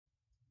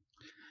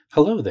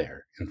Hello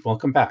there, and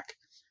welcome back.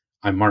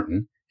 I'm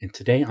Martin, and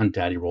today on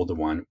Daddy Rolled a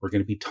One, we're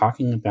going to be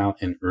talking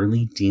about an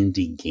early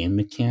D&D game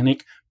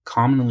mechanic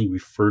commonly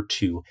referred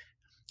to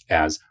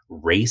as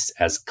race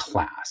as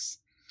class.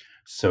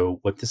 So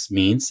what this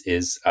means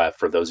is,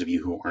 for those of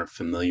you who aren't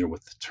familiar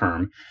with the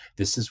term,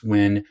 this is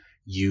when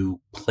you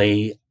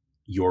play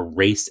your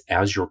race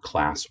as your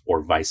class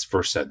or vice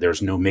versa.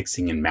 There's no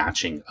mixing and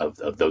matching of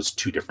those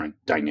two different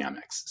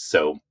dynamics.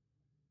 So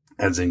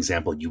as an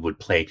example, you would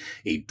play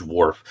a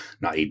dwarf,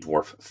 not a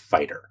dwarf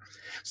fighter.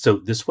 So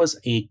this was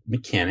a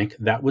mechanic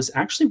that was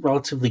actually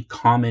relatively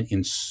common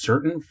in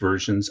certain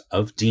versions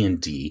of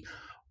D&D,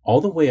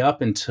 all the way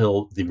up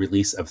until the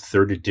release of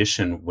 3rd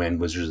edition when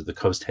Wizards of the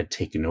Coast had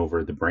taken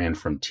over the brand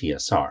from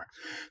TSR.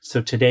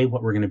 So today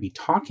what we're going to be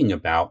talking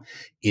about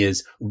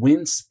is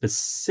when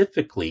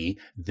specifically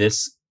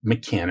this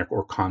mechanic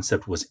or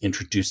concept was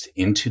introduced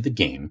into the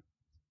game,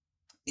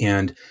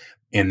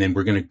 and then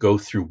we're going to go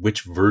through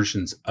which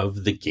versions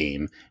of the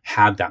game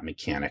had that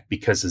mechanic,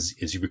 because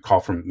as you recall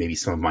from maybe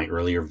some of my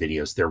earlier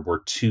videos, there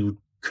were two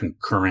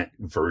concurrent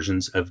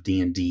versions of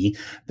D&D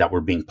that were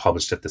being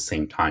published at the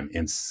same time.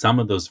 And some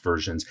of those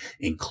versions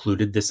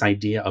included this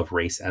idea of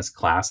race as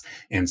class,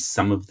 and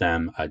some of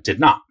them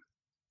did not.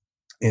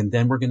 And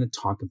then we're going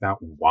to talk about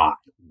why.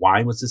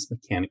 Why was this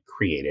mechanic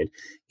created?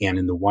 And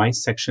in the why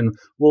section,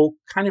 we'll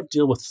kind of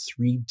deal with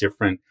 3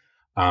 different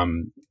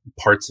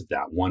parts of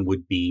that. One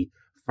would be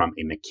from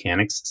a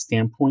mechanics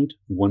standpoint,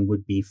 one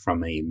would be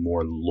from a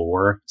more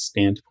lore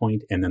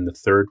standpoint, and then the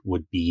third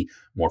would be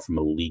more from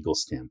a legal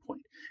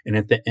standpoint. And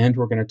at the end,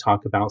 we're going to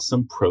talk about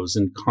some pros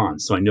and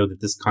cons. So I know that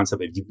this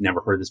concept, if you've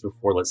never heard this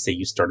before, let's say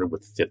you started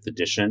with 5th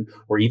edition,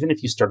 or even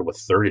if you started with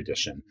 3rd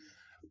edition,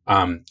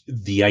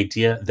 the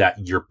idea that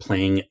you're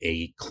playing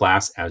a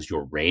class as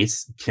your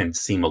race can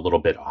seem a little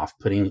bit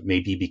off-putting,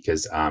 maybe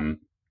because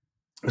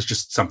it's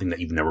just something that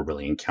you've never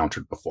really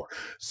encountered before.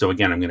 So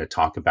again, I'm going to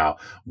talk about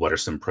what are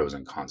some pros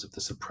and cons of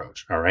this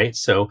approach. All right.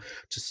 So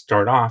to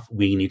start off,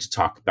 we need to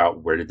talk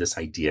about where did this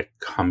idea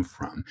come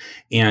from?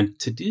 And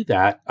to do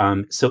that,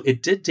 so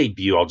it did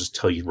debut, I'll just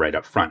tell you right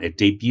up front, it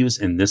debuts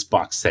in this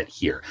box set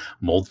here,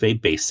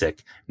 Moldvay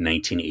Basic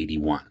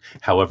 1981.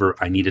 However,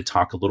 I need to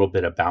talk a little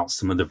bit about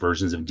some of the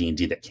versions of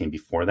D&D that came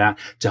before that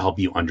to help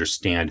you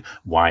understand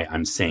why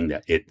I'm saying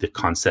that the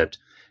concept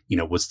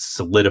was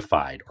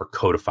solidified or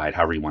codified,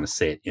 however you want to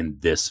say it, in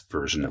this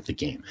version of the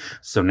game.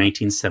 So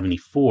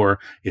 1974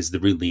 is the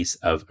release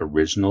of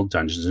original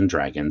Dungeons and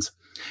Dragons.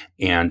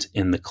 And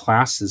in the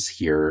classes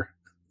here,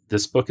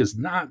 this book is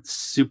not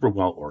super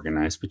well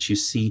organized, but you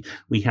see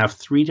we have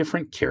 3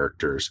 different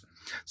characters.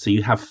 So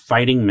you have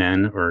fighting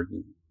men, or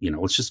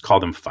let's just call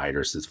them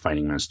fighters, as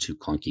fighting men is too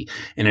clunky.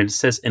 And it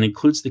says, and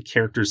includes the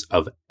characters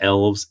of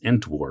elves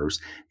and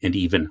dwarves and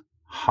even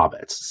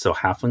hobbits. So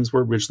halflings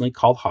were originally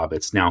called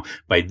hobbits. Now,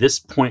 by this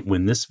point,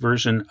 when this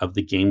version of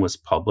the game was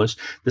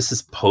published, this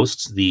is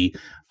post the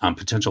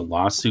potential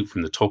lawsuit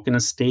from the Tolkien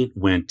estate,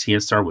 when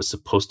TSR was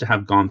supposed to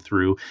have gone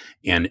through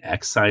and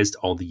excised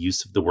all the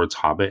use of the words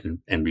hobbit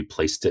and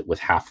replaced it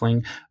with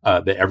halfling.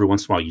 But every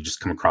once in a while, you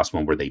just come across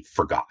one where they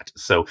forgot.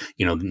 So,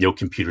 no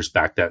computers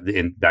back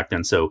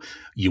then. So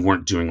you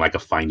weren't doing like a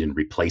find and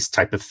replace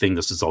type of thing.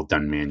 This is all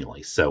done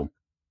manually. So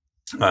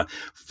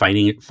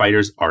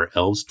fighters are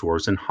elves,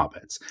 dwarves, and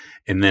hobbits.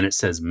 And then it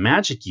says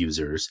magic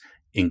users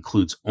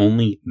includes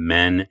only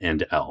men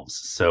and elves.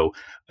 So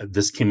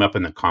this came up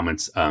in the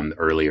comments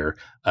earlier,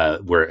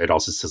 where it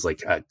also says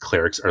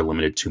clerics are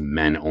limited to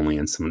men only.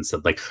 And someone said,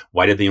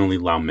 why did they only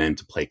allow men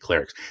to play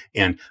clerics?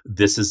 And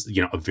this is,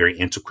 a very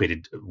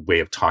antiquated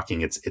way of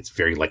talking. It's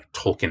very like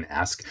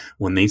Tolkien-esque.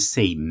 When they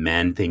say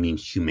men, they mean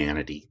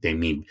humanity. They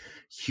mean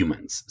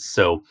humans.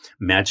 So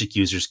magic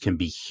users can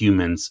be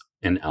humans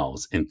and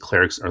elves, and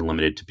clerics are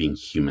limited to being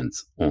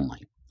humans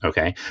only.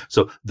 Okay,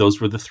 so those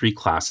were the 3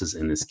 classes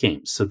in this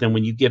game. So then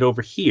when you get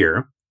over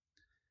here,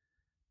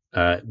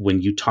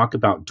 when you talk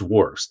about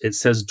dwarves, it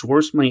says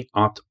dwarves might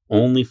opt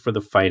only for the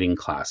fighting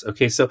class.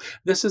 Okay, so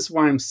this is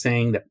why I'm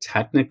saying that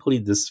technically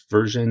this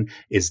version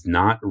is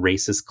not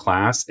racist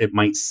class. It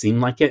might seem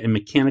like it, and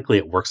mechanically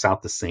it works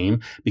out the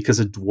same, because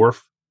a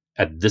dwarf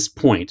at this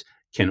point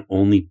can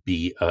only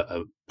be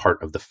a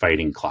part of the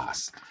fighting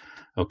class.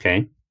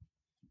 Okay.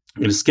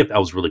 I'm going to skip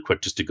elves really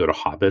quick just to go to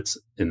hobbits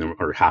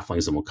or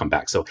halflings, and we'll come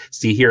back. So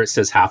see here, it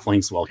says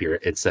halflings. Well, here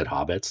it said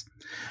hobbits,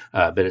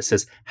 but it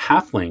says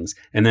halflings.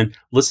 And then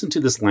listen to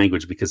this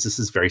language, because this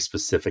is very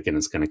specific and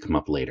it's going to come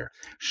up later.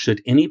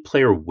 Should any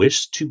player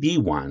wish to be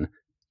one,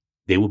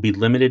 they will be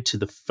limited to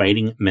the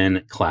fighting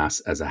men class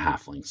as a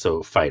halfling.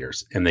 So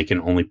fighters, and they can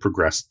only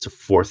progress to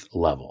 4th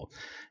level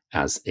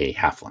as a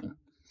halfling.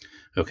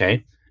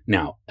 Okay.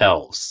 Now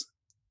elves.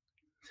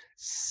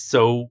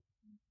 So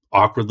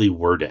awkwardly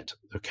worded.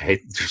 Okay,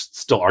 there's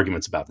still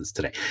arguments about this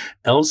today.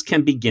 Elves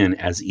can begin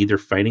as either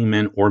fighting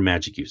men or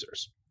magic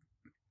users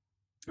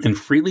and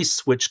freely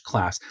switch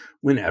class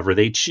whenever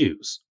they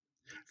choose,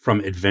 from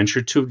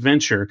adventure to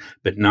adventure,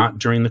 but not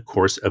during the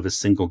course of a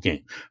single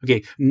game.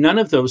 Okay, none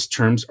of those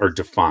terms are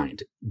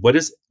defined.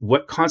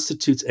 What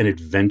constitutes an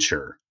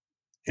adventure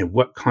and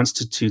what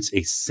constitutes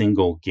a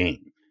single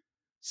game.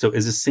 So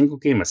is a single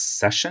game a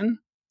session,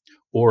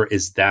 or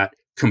is that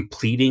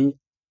completing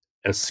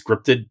a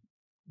scripted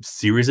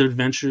series of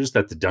adventures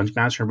that the dungeon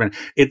master ran?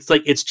 It's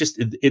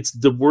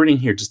the wording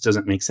here just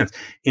doesn't make sense.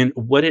 And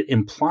what it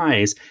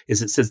implies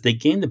is it says they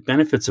gain the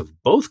benefits of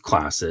both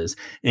classes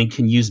and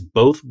can use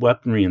both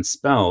weaponry and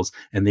spells,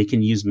 and they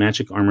can use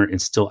magic armor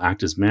and still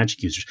act as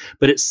magic users.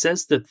 But it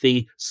says that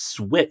they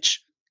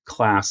switch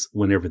class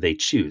whenever they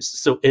choose.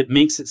 So it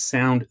makes it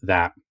sound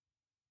that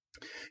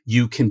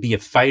you can be a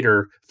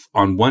fighter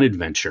on one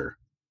adventure,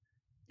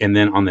 and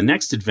then on the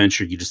next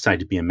adventure, you decide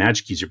to be a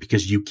magic user,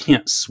 because you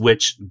can't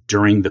switch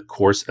during the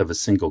course of a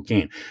single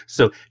game.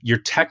 So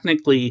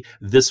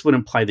this would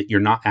imply that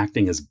you're not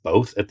acting as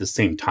both at the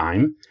same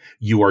time.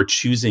 You are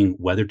choosing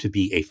whether to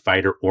be a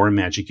fighter or a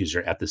magic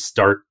user at the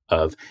start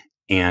of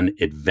an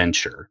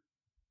adventure.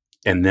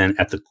 And then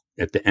at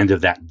the end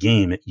of that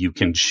game, you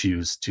can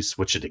choose to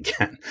switch it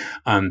again.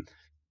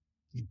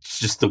 It's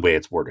just the way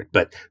it's worded.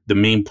 But the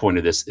main point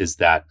of this is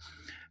that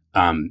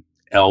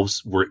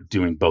elves were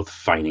doing both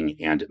fighting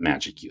and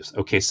magic use.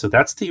 Okay, so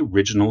that's the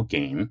original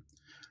game.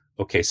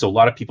 Okay, so a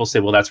lot of people say,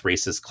 well, that's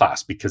racist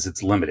class because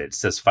it's limited. It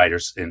says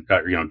fighters and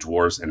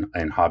dwarves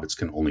and hobbits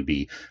can only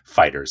be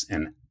fighters,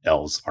 and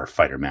elves are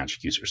fighter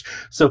magic users.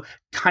 So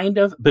kind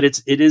of, but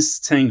it is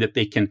saying that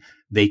they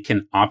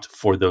can opt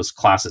for those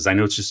classes. I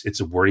know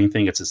it's a wording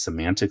thing, it's a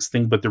semantics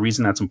thing, but the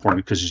reason that's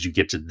important because as you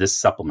get to this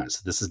supplement,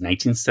 so this is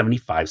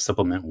 1975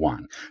 supplement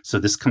 1. So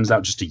this comes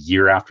out just a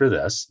year after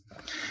this.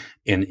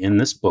 And in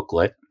this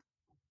booklet,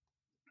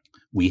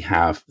 we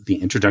have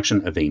the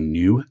introduction of a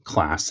new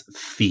class,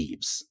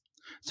 thieves.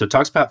 So it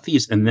talks about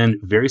thieves, and then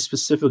very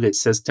specifically it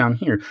says down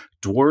here,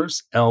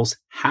 dwarves, elves,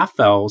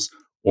 half-elves,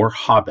 or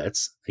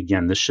hobbits.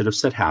 Again, this should have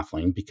said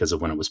halfling because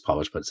of when it was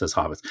published, but it says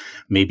hobbits,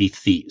 may be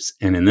thieves.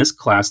 And in this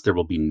class, there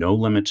will be no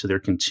limit to their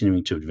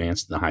continuing to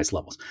advance to the highest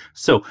levels.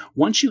 So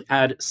once you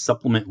add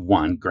supplement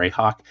 1,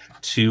 Greyhawk,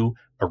 to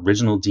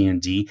original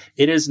D&D,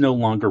 it is no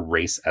longer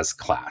race as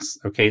class.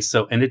 Okay,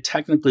 so, and it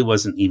technically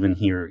wasn't even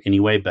here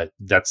anyway, but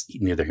that's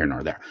neither here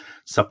nor there.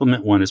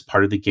 Supplement 1 is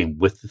part of the game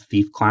with the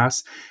thief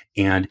class,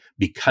 and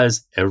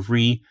because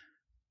every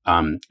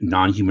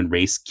non-human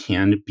race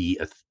can be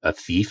a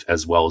thief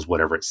as well as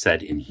whatever it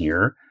said in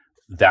here,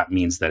 that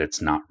means that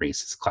it's not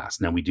race as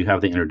class. Now we do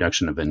have the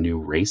introduction of a new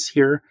race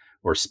here,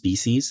 or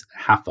species,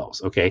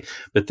 half-elves. Okay,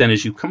 but then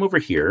as you come over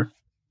here,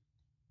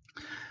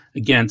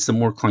 again, some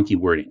more clunky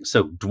wording.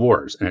 So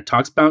dwarves, and it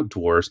talks about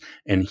dwarves,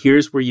 and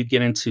here's where you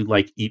get into,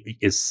 like,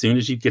 as soon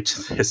as you get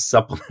to this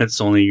supplement,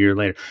 it's only a year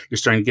later, you're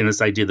starting to get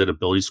this idea that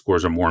ability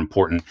scores are more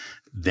important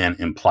than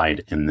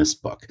implied in this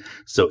book.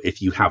 So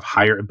if you have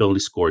higher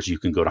ability scores, you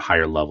can go to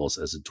higher levels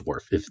as a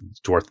dwarf. If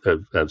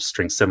dwarf of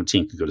strength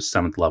 17 can go to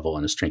 7th level,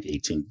 and a strength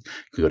 18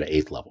 can go to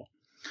 8th level.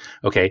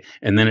 Okay,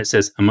 and then it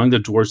says, among the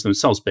dwarves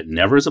themselves, but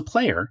never as a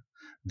player,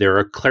 there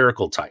are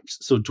clerical types.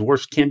 So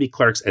dwarves can be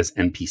clerics as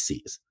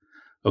NPCs.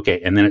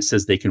 Okay, and then it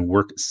says they can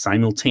work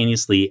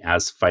simultaneously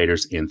as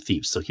fighters and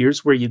thieves. So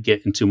here's where you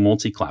get into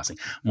multi-classing.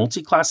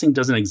 Multi-classing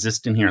doesn't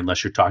exist in here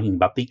unless you're talking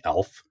about the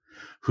elf,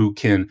 who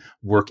can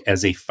work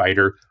as a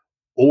fighter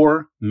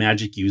or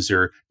magic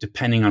user,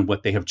 depending on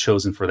what they have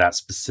chosen for that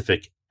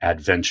specific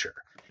adventure.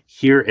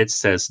 Here it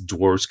says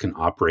dwarves can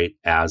operate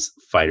as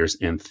fighters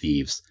and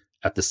thieves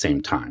at the same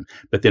time,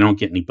 but they don't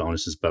get any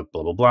bonuses, but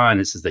blah, blah, blah.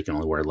 And it says they can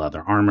only wear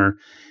leather armor,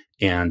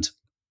 and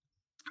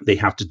they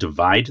have to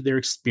divide their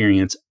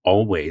experience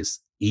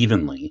always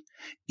evenly,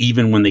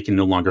 even when they can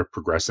no longer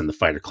progress in the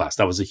fighter class.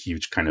 That was a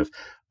huge kind of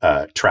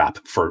trap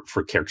for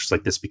characters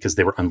like this, because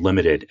they were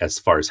unlimited as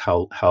far as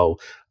how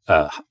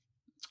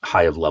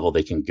high of level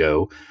they can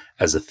go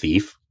as a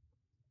thief.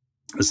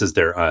 This is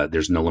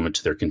there's no limit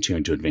to their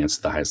continuing to advance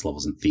to the highest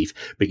levels in thief,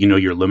 but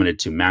you're limited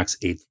to max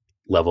 8th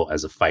level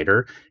as a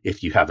fighter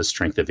if you have a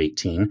strength of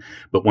 18.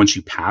 But once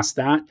you pass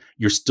that,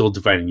 you're still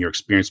dividing your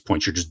experience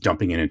points. You're just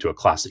dumping it into a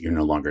class that you're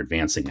no longer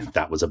advancing in.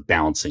 That was a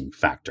balancing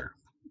factor.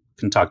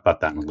 Can talk about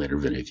that in a later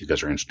video if you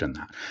guys are interested in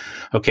that.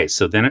 Okay,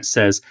 so then it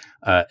says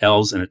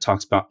elves, and it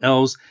talks about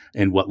elves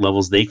and what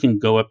levels they can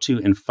go up to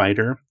in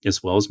fighter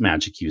as well as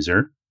magic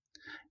user.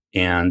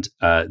 And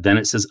then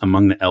it says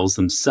among the elves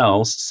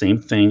themselves,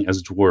 same thing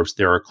as dwarves,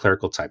 there are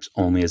clerical types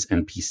only as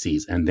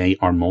NPCs, and they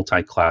are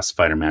multi-class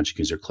fighter, magic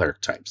user,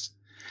 cleric types.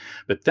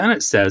 But then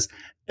it says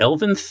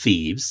elven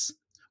thieves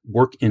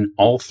work in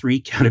all 3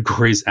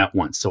 categories at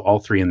once. So all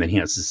 3, and then he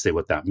has to say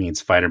what that means: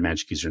 fighter,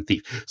 magic user, and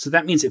thief. So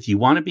that means if you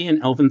want to be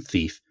an elven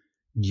thief,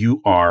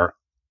 you are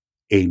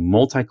a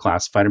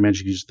multi-class fighter,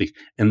 magic user, thief,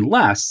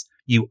 unless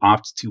you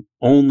opt to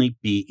only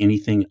be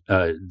anything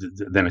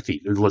than a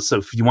thief. So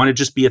if you want to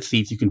just be a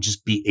thief, you can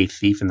just be a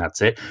thief and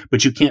that's it.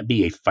 But you can't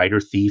be a fighter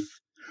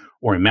thief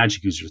or a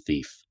magic user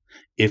thief.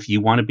 If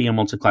you want to be a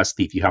multi-class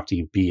thief, you have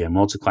to be a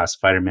multi-class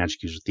fighter,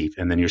 magic user, thief,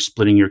 and then you're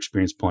splitting your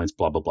experience points,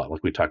 blah, blah, blah,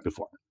 like we talked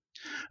before.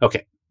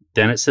 Okay,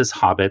 then it says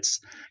hobbits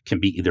can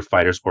be either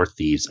fighters or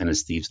thieves, and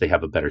as thieves, they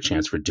have a better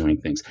chance for doing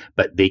things,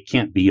 but they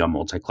can't be a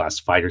multi-class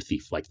fighter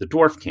thief like the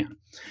dwarf can.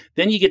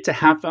 Then you get to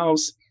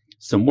half-elves.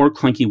 some more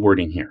clunky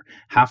wording here.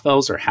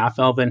 Half-elves are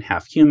half-elven,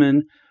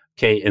 half-human.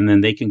 Okay, and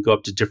then they can go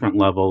up to different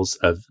levels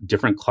of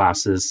different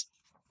classes.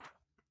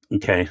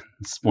 Okay,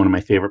 it's one of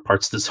my favorite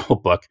parts of this whole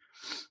book.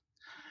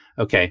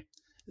 Okay,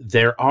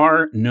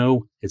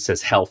 it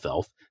says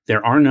half-elf,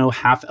 there are no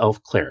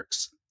half-elf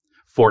clerics,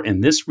 for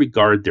in this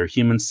regard their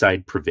human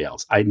side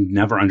prevails. I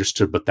never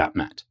understood what that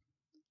meant.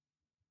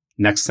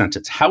 Next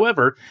sentence.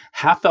 However,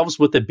 half-elves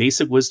with a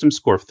basic wisdom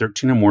score of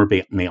 13 or more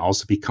may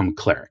also become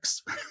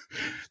clerics.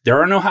 There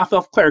are no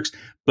half-elf clerics,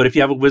 but if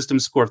you have a wisdom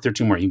score of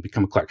 13 or more, you can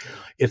become a cleric.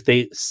 If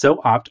they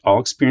so opt, all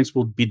experience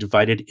will be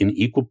divided in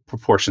equal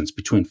proportions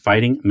between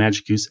fighting,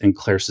 magic use, and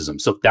clericism.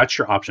 So that's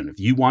your option. If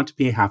you want to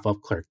be a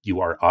half-elf cleric, you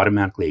are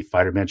automatically a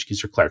fighter, magic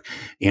use, or cleric.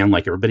 And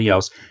like everybody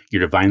else,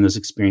 you're dividing those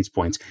experience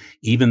points,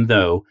 even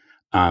though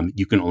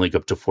you can only go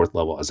up to 4th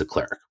level as a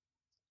cleric.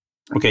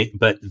 Okay,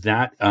 but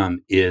that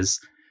is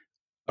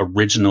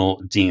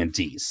original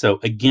D&D. So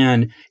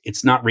again,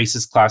 it's not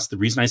racist class. The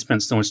reason I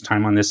spent so much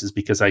time on this is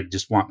because I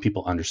just want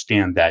people to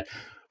understand that,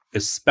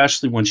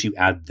 especially once you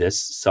add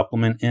this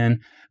supplement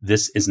in,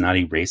 this is not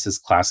a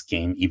racist class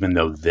game, even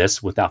though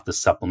this without the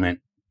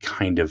supplement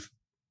kind of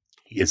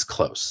is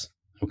close.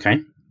 Okay.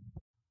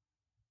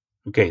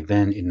 Okay,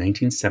 then in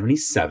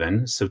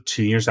 1977, so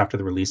 2 years after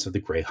the release of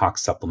the Greyhawk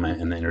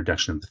supplement and the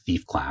introduction of the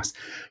Thief class,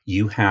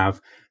 you have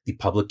the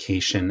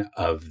publication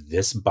of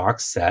this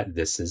box set.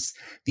 This is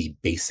the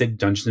basic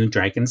Dungeons &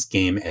 Dragons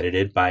game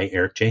edited by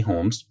Eric J.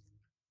 Holmes.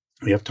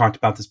 We have talked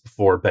about this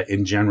before, but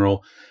in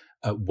general,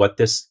 what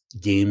this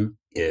game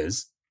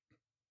is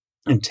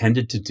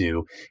intended to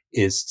do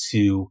is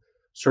to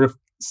sort of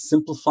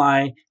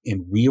simplify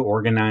and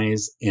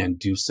reorganize and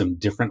do some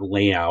different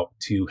layout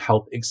to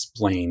help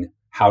explain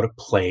how to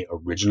play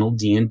original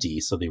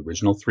D&D, so the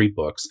original 3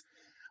 books,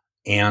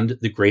 and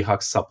the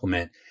Greyhawk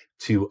supplement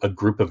to a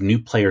group of new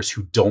players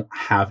who don't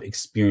have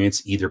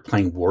experience either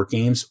playing war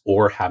games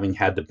or having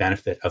had the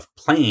benefit of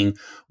playing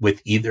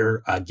with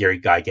either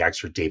Gary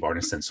Gygax or Dave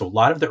Arneson. So a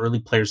lot of the early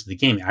players of the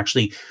game,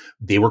 actually,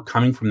 they were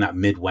coming from that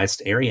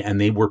Midwest area and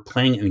they were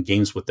playing in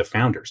games with the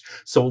founders.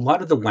 So a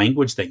lot of the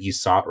language that you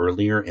saw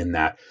earlier in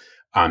that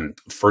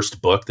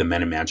first book, the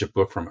Men and Magic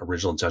book from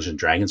original Dungeons &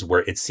 Dragons,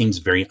 where it seems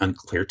very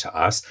unclear to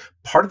us.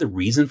 Part of the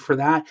reason for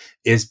that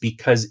is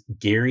because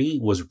Gary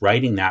was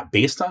writing that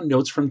based on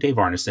notes from Dave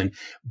Arneson,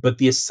 but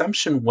the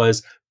assumption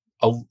was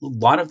a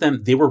lot of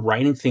them, they were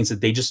writing things that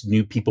they just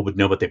knew people would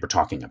know what they were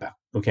talking about.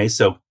 Okay,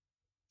 so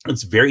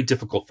it's very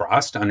difficult for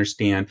us to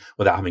understand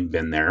without having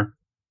been there.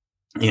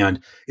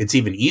 And it's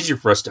even easier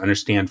for us to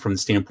understand from the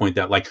standpoint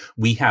that, like,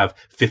 we have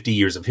 50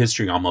 years of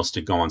history almost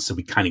to go on, so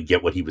we kind of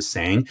get what he was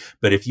saying.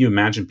 But if you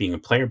imagine being a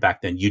player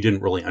back then, you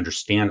didn't really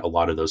understand a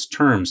lot of those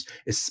terms,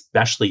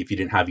 especially if you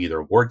didn't have either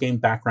a war game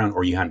background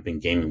or you hadn't been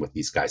gaming with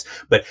these guys.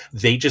 But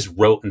they just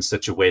wrote in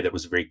such a way that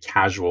was very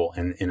casual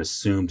and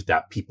assumed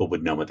that people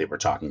would know what they were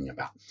talking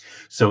about.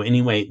 So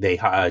anyway,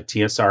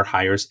 TSR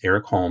hires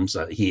Eric Holmes.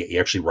 He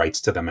actually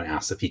writes to them and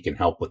asks if he can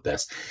help with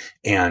this.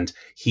 And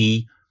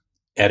he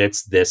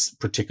edits this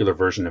particular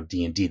version of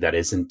D&D that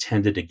is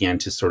intended, again,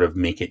 to sort of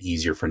make it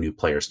easier for new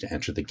players to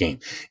enter the game.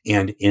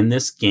 And in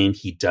this game,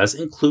 he does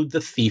include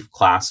the Thief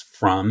class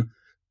from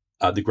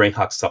the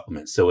Greyhawk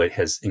supplement. So it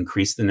has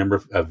increased the number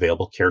of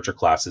available character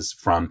classes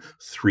from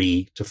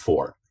 3 to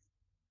 4.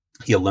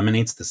 He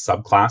eliminates the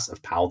subclass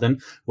of Paladin,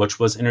 which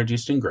was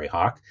introduced in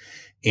Greyhawk,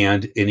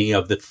 and any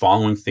of the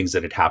following things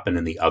that had happened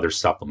in the other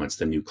supplements,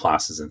 the new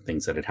classes and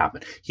things that had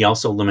happened. He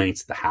also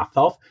eliminates the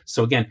half-elf.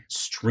 So again,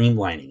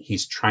 streamlining.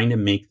 He's trying to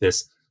make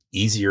this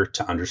easier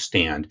to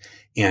understand,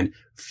 and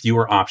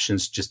fewer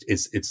options. Just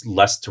it's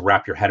less to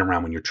wrap your head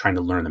around when you're trying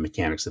to learn the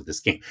mechanics of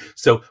this game.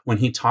 So when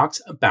he talks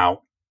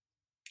about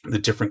the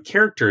different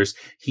characters,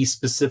 he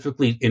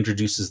specifically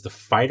introduces the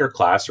fighter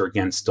class, or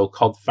again, still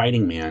called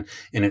fighting man.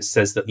 And it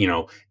says that,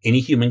 any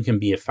human can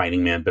be a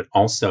fighting man, but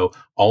also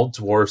all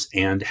dwarves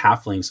and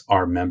halflings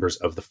are members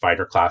of the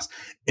fighter class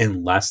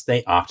unless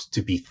they opt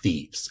to be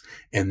thieves.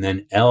 And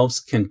then elves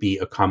can be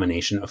a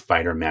combination of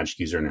fighter, magic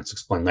user, and it's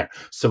explained there.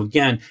 So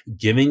again,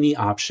 giving the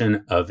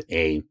option of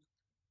a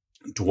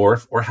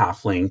dwarf or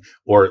halfling,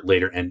 or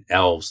later an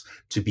elves,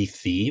 to be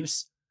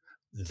thieves,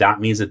 that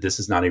means that this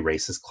is not a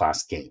racist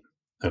class game.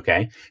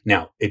 Okay.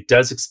 Now, it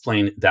does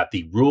explain that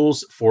the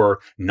rules for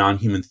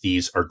non-human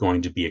thieves are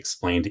going to be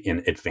explained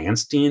in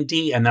advanced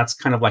D&D, and that's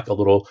kind of like a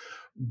little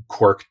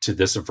quirk to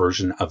this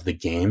version of the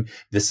game.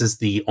 This is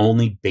the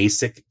only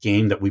basic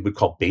game that we would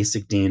call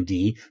basic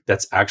D&D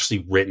that's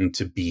actually written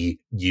to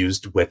be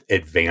used with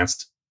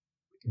advanced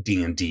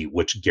D&D,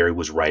 which Gary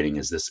was writing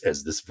as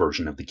this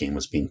version of the game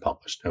was being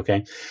published.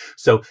 Okay,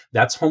 so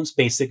that's Holmes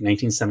Basic,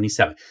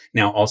 1977.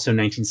 Now, also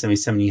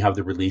 1977, you have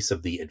the release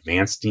of the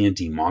Advanced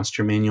D&D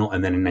Monster Manual,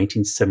 and then in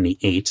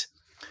 1978,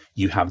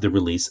 you have the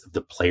release of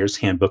the Player's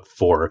Handbook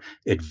for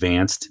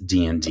Advanced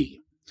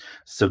D&D.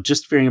 So,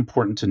 just very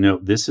important to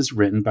note, this is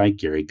written by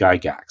Gary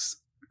Gygax.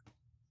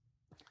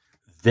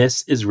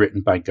 This is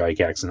written by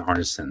Gygax and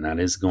Arneson. That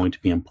is going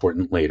to be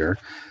important later.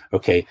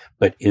 Okay,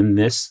 but in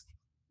this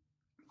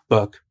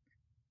book,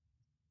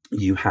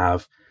 you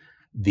have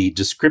the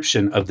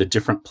description of the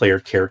different player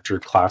character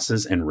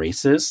classes and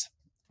races.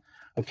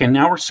 Okay,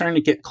 now we're starting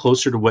to get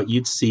closer to what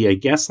you'd see, I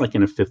guess, like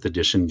in a 5th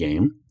edition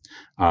game.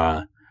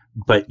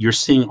 But you're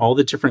seeing all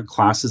the different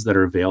classes that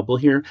are available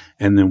here,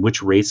 and then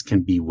which race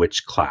can be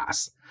which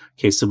class.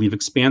 Okay, so we've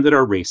expanded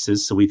our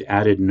races. So we've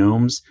added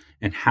gnomes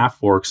and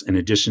half-orcs in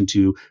addition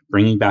to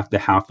bringing back the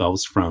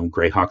half-elves from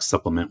Greyhawk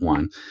Supplement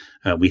 1.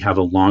 We have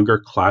a longer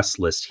class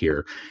list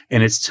here,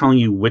 and it's telling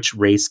you which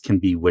race can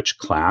be which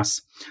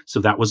class.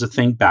 So that was a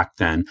thing back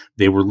then.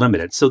 They were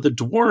limited. So the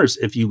dwarves,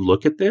 if you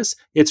look at this,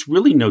 it's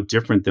really no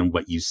different than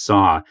what you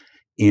saw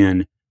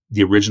in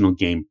the original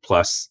game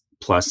plus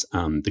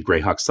the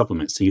Greyhawk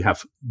Supplement. So you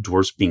have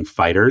dwarves being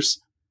fighters,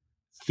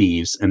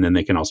 thieves, and then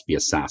they can also be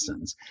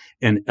assassins.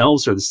 And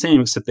elves are the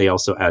same, except they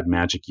also add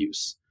magic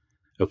use.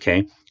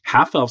 Okay,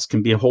 half-elves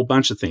can be a whole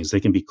bunch of things.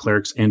 They can be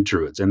clerics and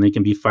druids, and they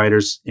can be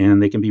fighters,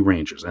 and they can be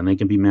rangers, and they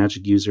can be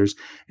magic users,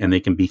 and they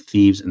can be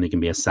thieves, and they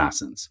can be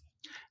assassins.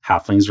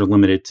 Halflings are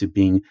limited to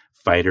being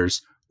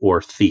fighters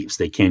or thieves.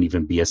 They can't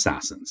even be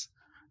assassins.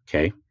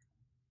 Okay,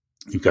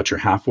 you've got your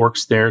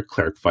half-orcs there,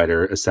 cleric,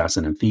 fighter,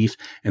 assassin, and thief,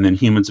 and then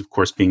humans, of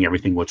course, being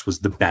everything, which was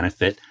the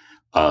benefit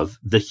of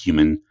the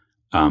human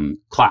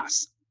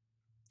class.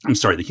 I'm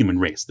sorry, the human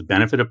race. The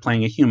benefit of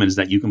playing a human is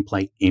that you can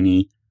play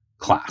any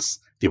class.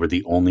 They were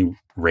the only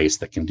race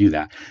that can do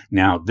that.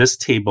 Now, this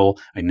table,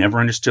 I never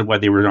understood why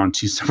they were on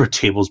 2 separate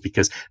tables,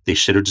 because they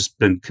should have just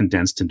been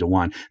condensed into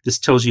one. This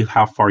tells you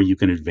how far you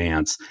can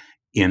advance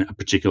in a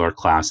particular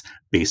class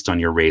based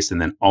on your race.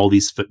 And then all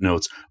these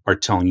footnotes are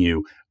telling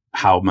you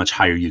how much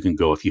higher you can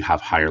go if you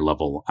have higher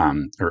level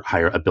or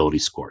higher ability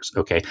scores.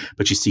 Okay.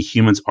 But you see,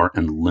 humans are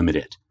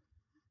unlimited.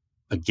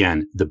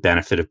 Again, the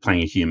benefit of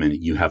playing a human,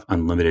 you have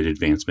unlimited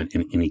advancement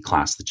in any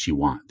class that you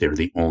want. They're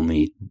the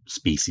only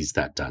species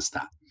that does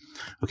that.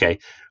 Okay.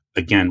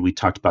 Again, we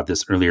talked about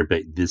this earlier,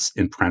 but this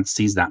in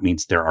parentheses, that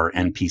means there are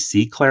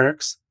NPC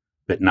clerics,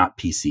 but not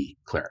PC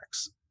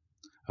clerics.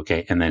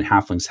 Okay. And then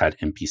halflings had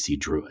NPC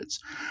druids.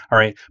 All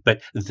right.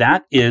 But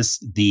that is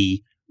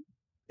the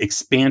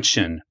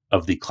expansion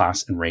of the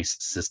class and race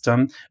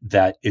system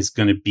that is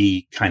going to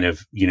be kind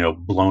of,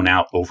 blown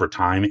out over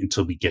time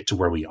until we get to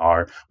where we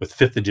are with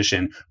 5th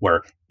edition,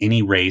 where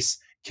any race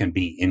can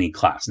be any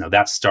class. Now,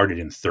 that started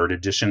in 3rd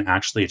edition,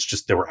 actually. It's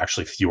just there were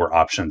actually fewer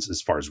options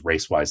as far as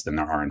race-wise than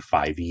there are in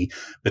 5e.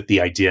 But the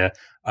idea,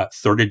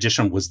 3rd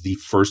edition was the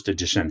first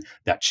edition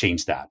that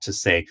changed that to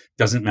say,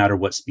 doesn't matter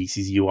what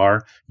species you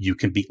are, you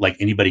can be, like,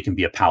 anybody can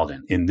be a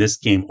paladin. In this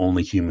game,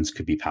 only humans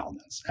could be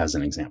paladins, as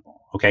an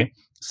example. Okay?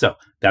 So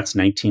that's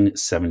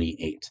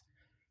 1978.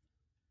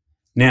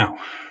 Now,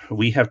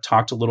 we have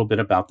talked a little bit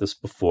about this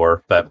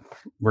before, but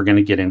we're going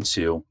to get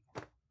into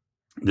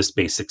this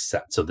basic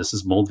set. So this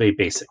is Moldvay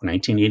Basic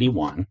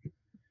 1981.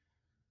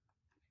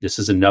 This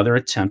is another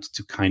attempt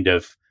to kind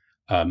of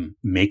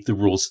make the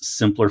rules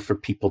simpler for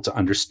people to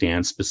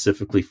understand,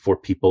 specifically for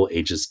people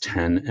ages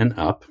 10 and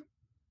up.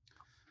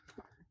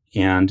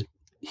 And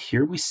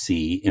here we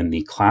see in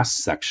the class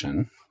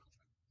section,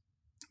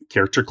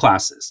 character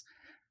classes.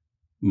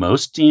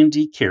 Most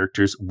D&D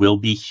characters will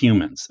be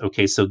humans.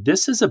 Okay, so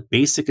this is a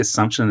basic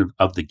assumption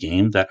of the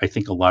game that I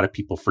think a lot of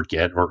people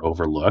forget or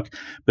overlook,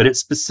 but it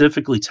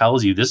specifically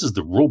tells you, this is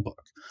the rule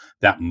book,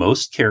 that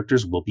most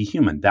characters will be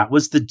human. That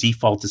was the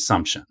default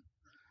assumption.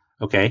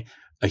 Okay,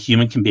 a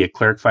human can be a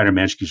cleric, fighter,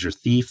 magic user,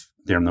 thief.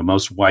 They're the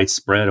most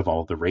widespread of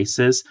all the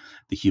races.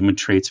 The human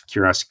traits of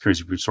curiosity,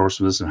 curiosity,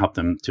 resourcefulness, and help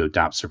them to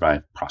adapt,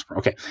 survive, prosper.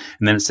 Okay.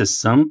 And then it says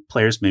some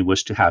players may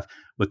wish to have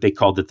what they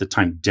called at the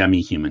time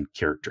demi-human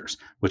characters,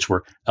 which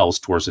were elves,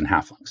 dwarves, and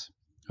halflings.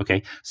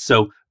 Okay.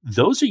 So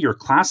those are your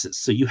classes.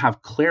 So you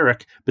have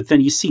cleric, but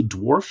then you see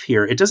dwarf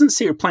here. It doesn't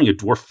say you're playing a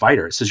dwarf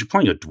fighter. It says you're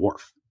playing a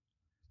dwarf.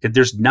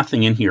 There's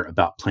nothing in here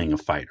about playing a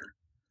fighter.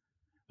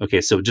 Okay.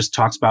 So it just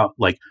talks about,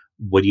 like,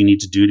 what do you need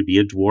to do to be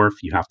a dwarf?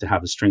 You have to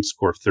have a strength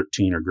score of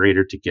 13 or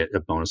greater to get a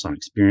bonus on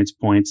experience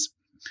points.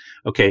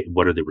 Okay,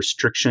 what are the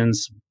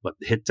restrictions? What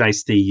hit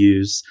dice they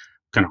use?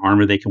 What kind of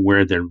armor they can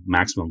wear? Their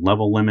maximum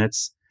level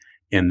limits,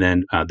 and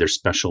then their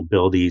special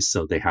abilities.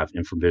 So they have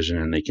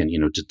infravision and they can,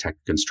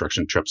 detect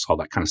construction trips, all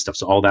that kind of stuff.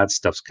 So all that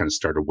stuff's kind of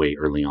started way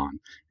early on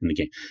in the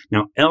game.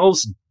 Now,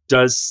 elves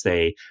does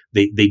say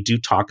they do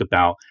talk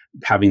about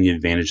having the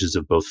advantages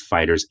of both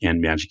fighters and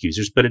magic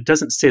users, but it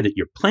doesn't say that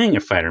you're playing a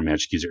fighter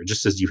magic user. It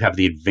just says you have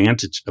the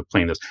advantage of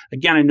playing those.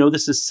 Again, I know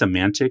this is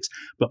semantics,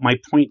 but my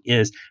point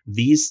is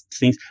these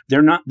things,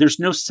 there's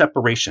no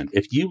separation.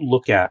 If you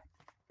look at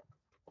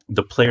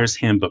the Player's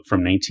Handbook from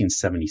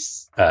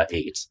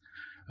 1978,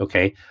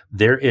 okay,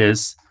 there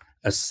is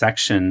a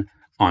section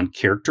on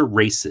character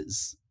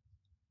races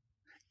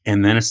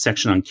and then a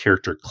section on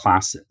character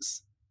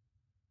classes.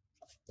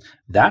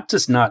 That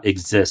does not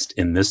exist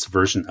in this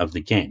version of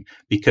the game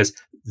because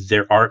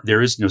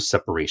there is no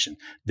separation.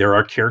 There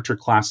are character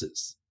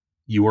classes.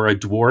 You are a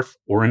dwarf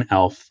or an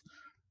elf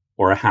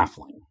or a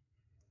halfling.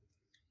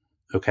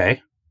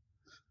 Okay?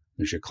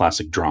 There's your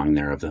classic drawing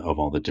there of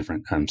all the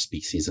different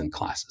species and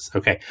classes.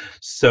 Okay,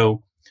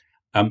 so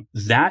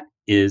that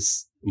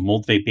is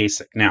Moldvay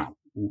Basic. Now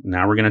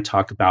we're going to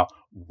talk about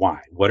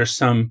why? What are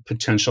some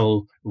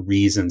potential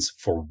reasons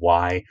for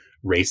why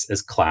race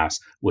as class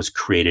was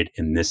created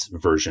in this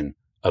version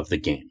of the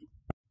game?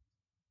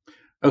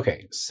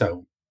 Okay,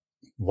 so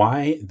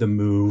why the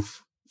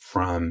move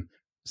from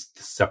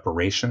the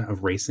separation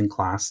of race and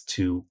class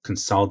to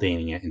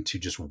consolidating it into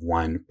just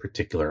one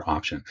particular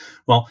option?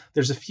 Well,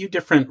 there's a few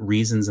different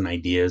reasons and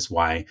ideas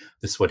why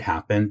this would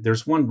happen.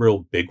 There's one real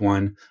big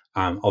one.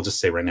 I'll just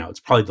say right now,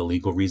 it's probably the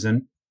legal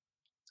reason.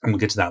 And we'll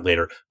get to that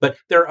later. But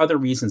there are other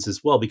reasons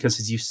as well,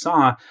 because as you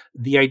saw,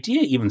 the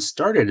idea even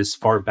started as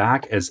far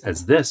back as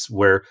this,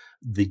 where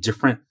the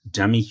different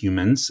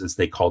demi-humans, as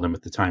they called them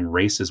at the time,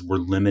 races, were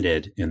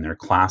limited in their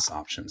class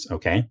options,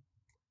 okay?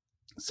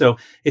 So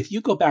if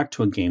you go back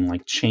to a game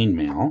like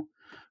Chainmail,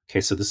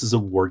 okay, so this is a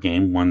war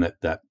game, one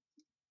that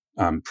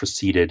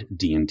preceded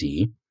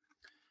D&D.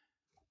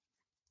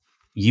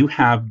 You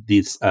have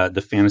these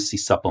the fantasy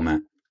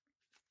supplement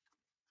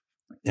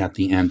at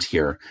the end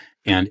here,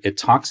 and it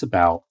talks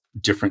about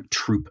different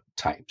troop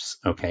types,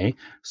 okay?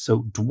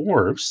 So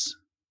dwarves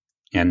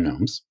and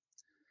gnomes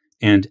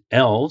and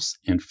elves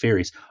and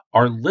fairies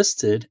are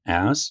listed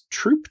as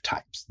troop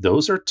types.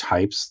 Those are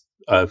types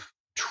of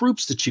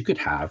troops that you could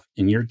have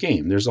in your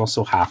game. There's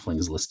also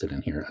halflings listed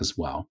in here as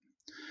well,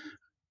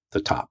 the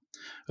top,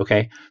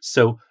 okay?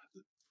 So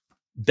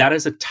that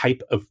is a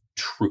type of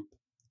troop.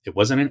 It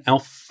wasn't an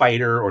elf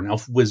fighter or an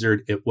elf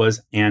wizard. It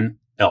was an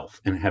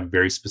elf, and have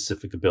very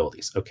specific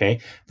abilities, okay?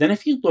 Then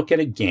if you look at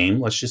a game,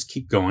 let's just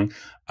keep going.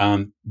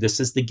 This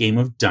is the game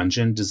of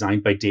Dungeon,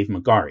 designed by Dave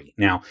Magari.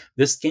 Now,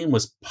 this game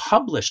was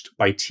published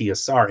by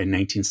TSR in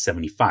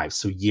 1975,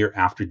 so year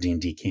after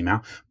D&D came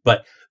out,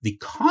 but the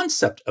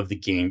concept of the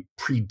game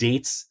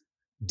predates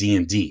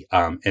D&D,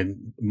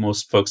 and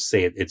most folks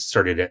say it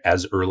started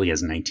as early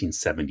as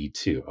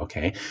 1972,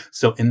 okay?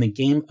 So in the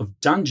game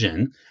of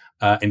Dungeon,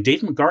 and Dave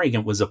Magari,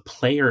 again, was a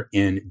player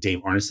in Dave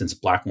Arneson's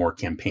Blackmore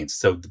campaigns.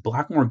 So the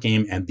Blackmore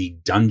game and the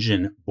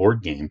Dungeon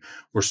board game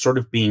were sort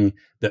of being,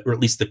 or at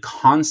least the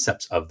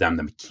concepts of them,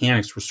 the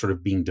mechanics were sort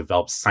of being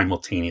developed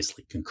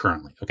simultaneously,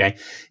 concurrently, okay?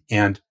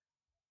 And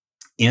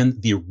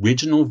in the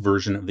original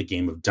version of the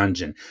game of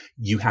Dungeon,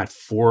 you had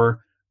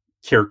 4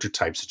 character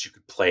types that you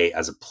could play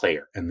as a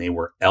player, and they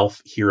were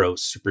elf, hero,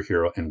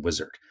 superhero, and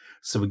wizard.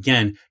 So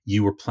again,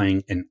 you were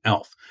playing an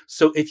elf.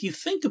 So if you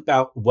think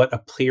about what a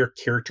player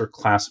character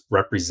class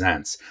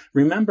represents,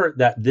 remember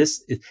that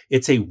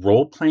it's a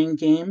role-playing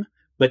game,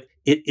 but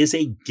it is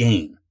a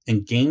game,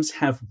 and games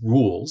have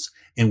rules.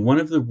 And one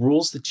of the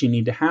rules that you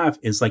need to have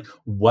is like,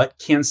 what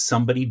can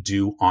somebody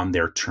do on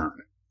their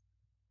turn?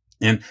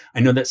 And I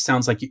know that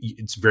sounds like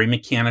it's very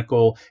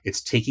mechanical.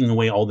 It's taking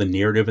away all the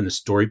narrative and the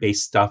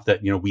story-based stuff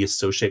that, we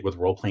associate with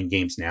role-playing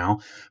games now.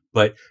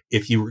 But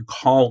if you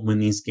recall, when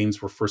these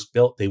games were first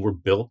built, they were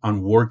built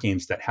on war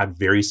games that had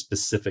very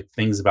specific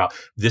things about,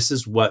 this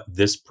is what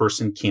this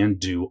person can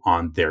do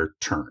on their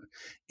turn.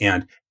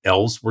 And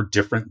elves were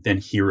different than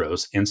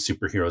heroes and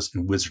superheroes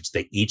and wizards.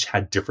 They each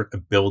had different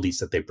abilities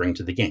that they bring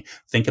to the game.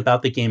 Think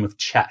about the game of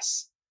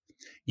chess.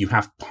 You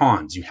have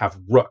pawns, you have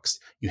rooks,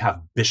 you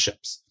have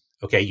bishops.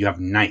 Okay, you have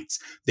knights.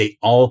 They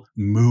all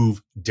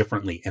move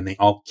differently, and they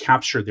all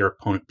capture their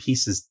opponent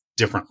pieces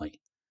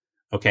differently.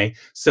 Okay,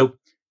 so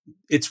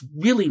it's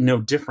really no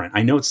different.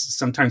 I know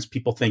sometimes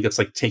people think it's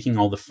like taking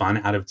all the fun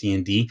out of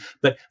D&D,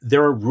 but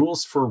there are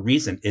rules for a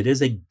reason. It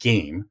is a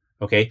game.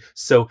 Okay,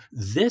 so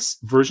this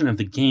version of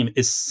the game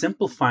is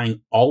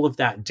simplifying all of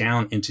that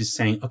down into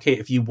saying, okay,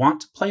 if you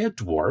want to play a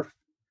dwarf,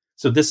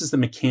 so this is the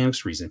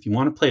mechanics reason. If you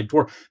want to play a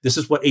dwarf, this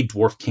is what a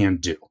dwarf can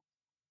do.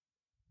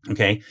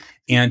 Okay,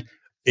 and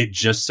it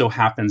just so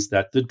happens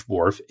that the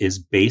dwarf is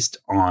based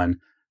on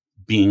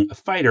being a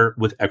fighter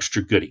with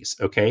extra goodies,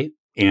 okay?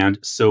 And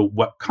so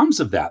what comes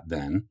of that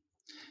then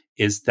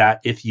is that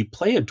if you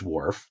play a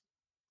dwarf,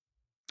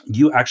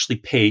 you actually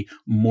pay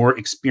more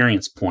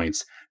experience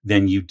points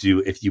than you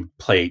do if you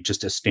play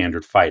just a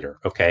standard fighter,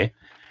 okay?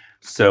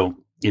 So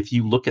if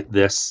you look at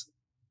this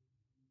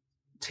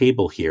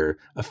table here,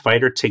 a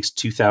fighter takes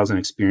 2,000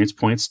 experience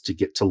points to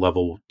get to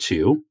level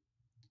 2.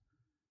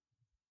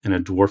 And a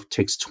dwarf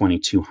takes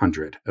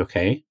 2,200,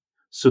 okay?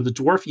 So the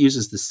dwarf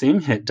uses the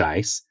same hit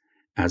dice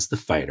as the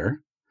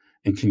fighter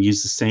and can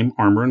use the same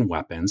armor and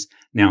weapons.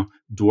 Now,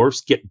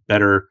 dwarves get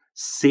better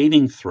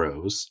saving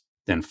throws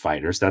than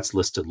fighters. That's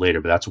listed later,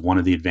 but that's one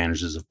of the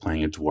advantages of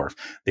playing a dwarf.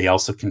 They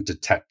also can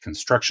detect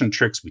construction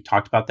tricks. We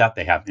talked about that.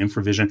 They have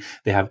infravision.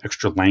 They have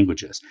extra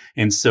languages.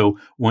 And so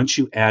once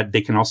you add,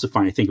 they can also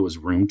find, I think it was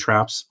room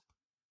traps.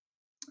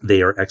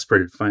 They are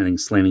expert at finding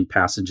slanting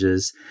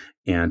passages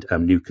and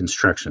new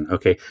construction.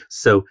 Okay,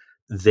 so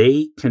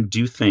they can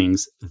do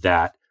things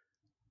that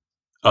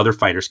other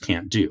fighters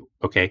can't do.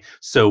 Okay,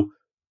 so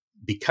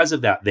because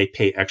of that, they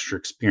pay extra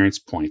experience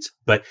points,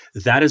 but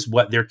that is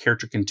what their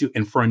character can do.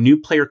 And for a new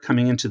player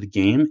coming into the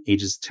game,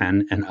 ages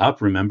 10 and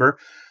up, remember,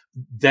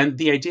 then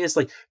the idea is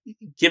like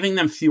giving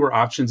them fewer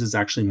options is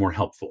actually more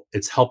helpful.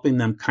 It's helping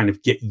them kind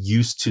of get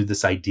used to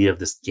this idea of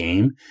this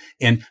game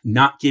and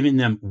not giving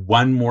them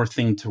one more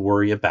thing to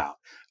worry about.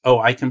 Oh,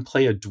 I can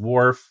play a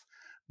dwarf,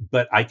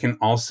 but I can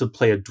also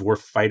play a dwarf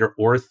fighter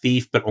or a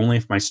thief, but only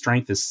if my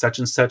strength is such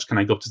and such. Can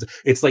I go up to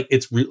it's like,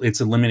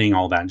 it's eliminating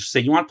all that and just say,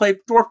 you want to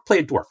play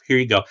a dwarf. Here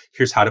you go.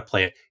 Here's how to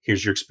play it.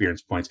 Here's your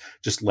experience points.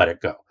 Just let it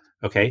go.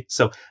 Okay.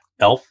 So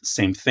elf,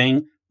 same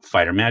thing.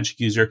 Fighter magic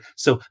user.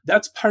 So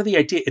that's part of the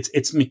idea.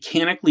 It's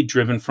mechanically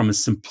driven from a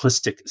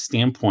simplistic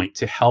standpoint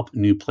to help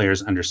new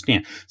players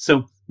understand.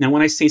 So now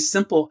when I say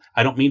simple,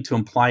 I don't mean to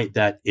imply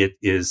that it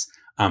is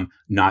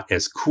not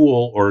as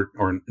cool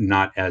or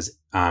not as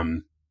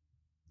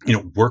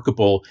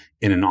workable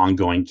in an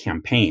ongoing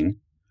campaign.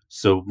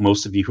 So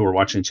most of you who are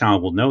watching the channel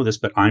will know this,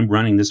 but I'm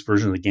running this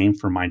version of the game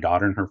for my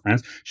daughter and her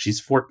friends. She's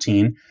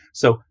 14.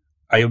 So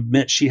I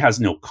admit she has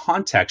no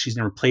context. She's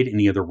never played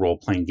any other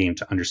role-playing game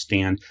to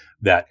understand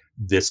that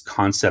this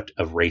concept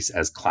of race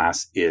as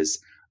class is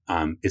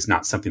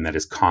not something that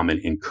is common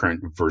in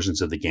current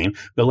versions of the game.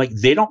 But like,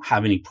 they don't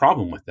have any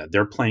problem with that.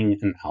 They're playing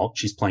an elf.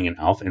 She's playing an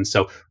elf. And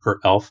so her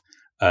elf,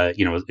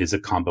 is a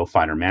combo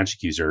fighter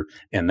magic user.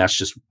 And that's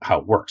just how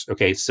it works.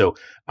 Okay. So,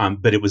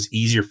 but it was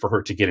easier for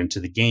her to get into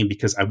the game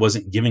because I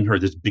wasn't giving her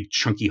this big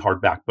chunky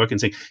hardback book and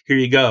saying, here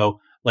you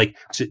go. Like,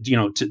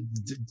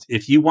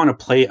 if you want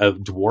to play a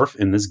dwarf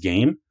in this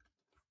game,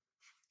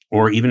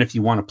 or even if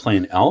you want to play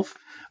an elf,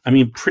 I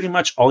mean, pretty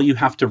much all you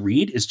have to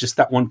read is just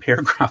that one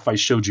paragraph I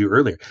showed you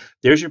earlier.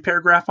 There's your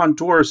paragraph on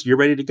dwarves. You're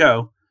ready to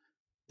go.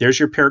 There's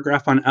your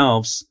paragraph on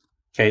elves.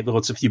 Okay, well,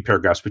 it's a few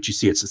paragraphs, but you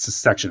see it's a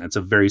section. It's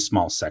a very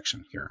small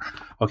section here.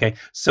 Okay,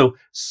 so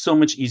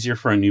much easier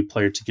for a new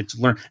player to get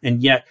to learn.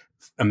 And yet,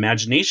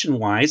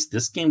 imagination-wise,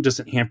 this game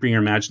doesn't hamper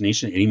your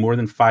imagination any more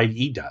than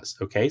 5e does.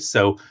 Okay,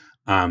 so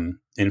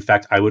in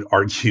fact, I would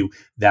argue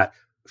that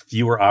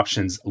fewer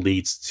options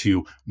leads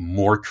to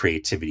more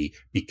creativity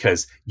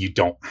because you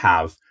don't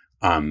have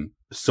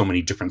so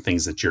many different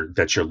things that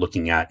you're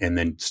looking at, and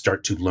then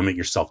start to limit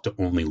yourself to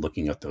only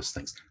looking at those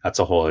things. That's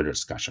a whole other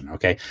discussion.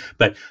 Okay,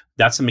 but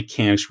that's a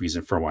mechanics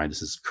reason for why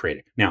this is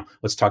created. Now,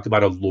 let's talk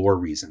about a lore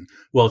reason.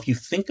 Well, if you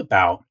think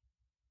about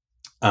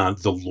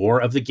the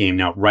lore of the game.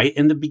 Now, right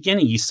in the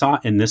beginning, you saw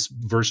in this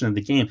version of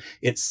the game,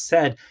 it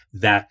said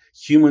that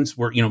humans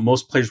were,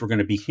 most players were going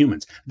to be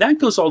humans. That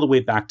goes all the way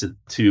back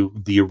to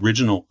the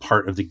original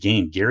part of the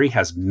game. Gary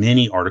has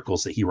many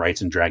articles that he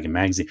writes in Dragon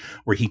Magazine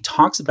where he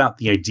talks about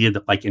the idea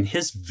that, like, in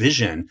his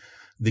vision,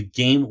 the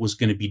game was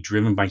going to be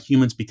driven by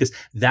humans because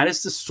that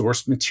is the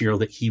source material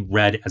that he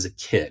read as a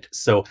kid.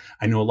 So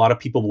I know a lot of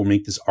people will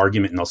make this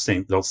argument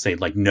and they'll say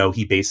like, no,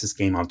 he based this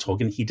game on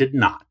Tolkien. He did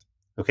not.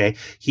 Okay,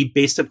 he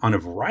based it on a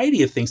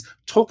variety of things.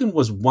 Tolkien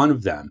was one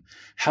of them.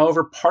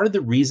 However, part of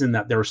the reason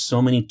that there are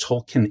so many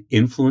Tolkien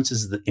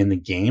influences in the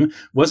game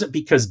wasn't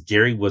because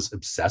Gary was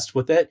obsessed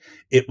with it.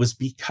 It was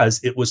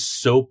because it was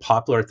so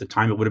popular at the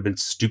time, it would have been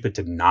stupid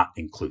to not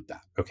include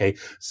that. Okay,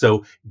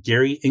 so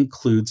Gary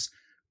includes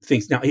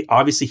things. Now,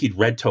 obviously, he'd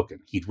read Tolkien.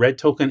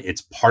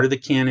 It's part of the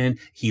canon.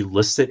 He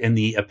lists it in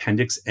the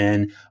Appendix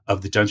N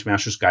of the Dungeon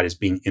Master's Guide as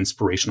being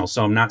inspirational.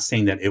 So I'm not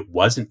saying that it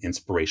wasn't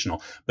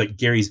inspirational, but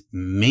Gary's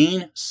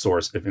main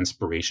source of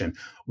inspiration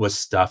was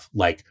stuff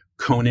like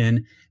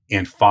Conan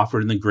and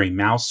Fafhrd and the Grey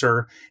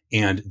Mouser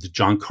and the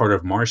John Carter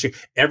of Mars.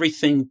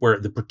 Everything where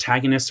the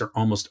protagonists are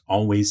almost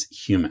always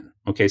human.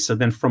 Okay, so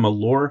then from a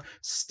lore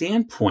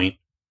standpoint,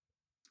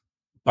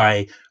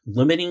 by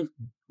limiting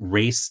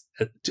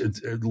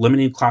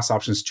class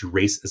options to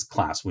race as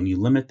class. When you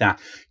limit that,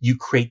 you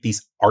create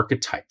these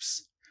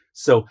archetypes.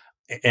 So,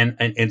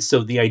 and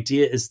so the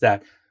idea is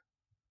that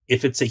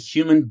if it's a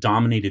human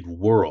dominated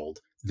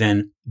world,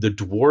 then the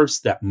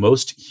dwarves that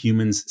most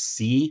humans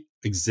see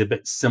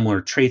exhibit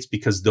similar traits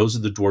because those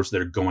are the dwarves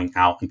that are going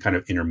out and kind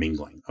of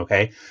intermingling.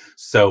 Okay.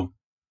 So,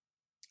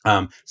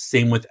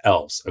 same with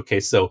elves. Okay.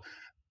 So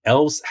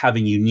elves have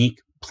a unique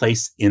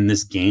place in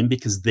this game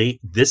because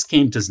this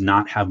game does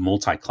not have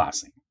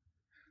multi-classing.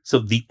 So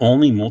the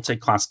only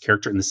multi-class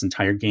character in this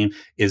entire game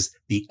is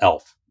the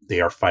elf.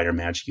 They are fighter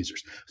magic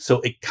users.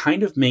 So it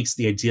kind of makes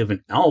the idea of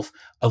an elf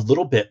a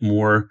little bit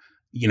more,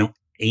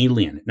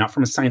 alien, not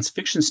from a science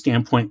fiction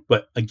standpoint,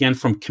 but again,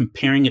 from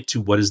comparing it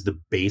to what is the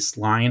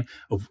baseline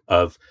of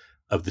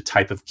the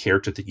type of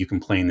character that you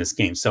can play in this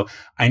game. So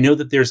I know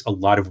that there's a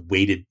lot of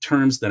weighted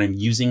terms that I'm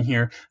using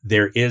here.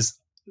 There is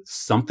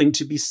something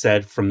to be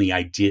said from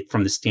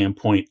the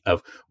standpoint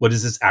of what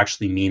does this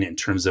actually mean in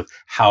terms of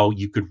how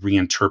you could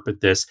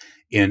reinterpret this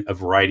in a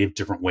variety of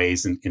different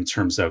ways in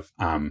terms of,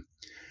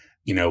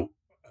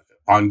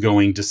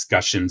 ongoing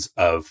discussions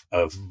of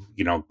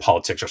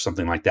politics or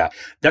something like that.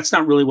 That's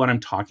not really what I'm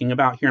talking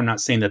about here. I'm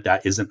not saying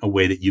that isn't a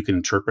way that you can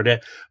interpret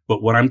it,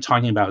 but what I'm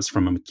talking about is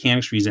from a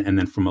mechanics reason and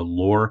then from a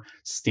lore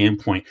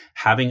standpoint,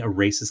 having a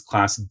racist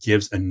class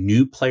gives a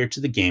new player to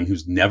the game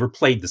who's never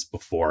played this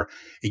before.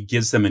 It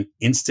gives them an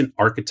instant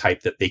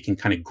archetype that they can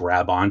kind of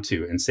grab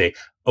onto and say,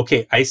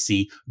 okay, I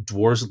see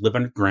dwarves live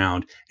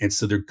underground, and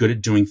so they're good at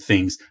doing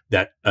things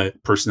that a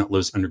person that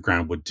lives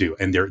underground would do.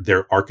 And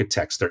they're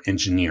architects, they're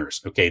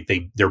engineers, okay?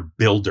 They're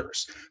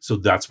builders. So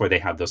that's why they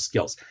have those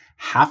skills.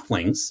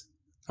 Halflings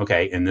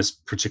Okay, in this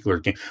particular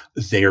game,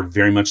 they are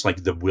very much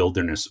like the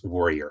wilderness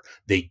warrior.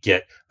 They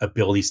get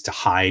abilities to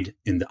hide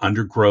in the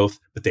undergrowth,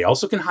 but they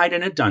also can hide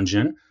in a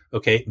dungeon.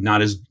 Okay,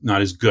 not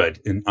as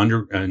good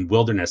in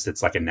wilderness.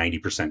 It's like a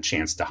 90%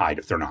 chance to hide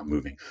if they're not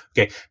moving.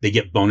 Okay, they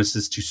get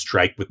bonuses to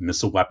strike with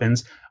missile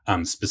weapons.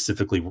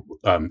 Specifically,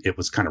 it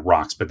was kind of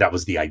rocks, but that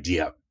was the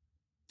idea.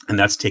 And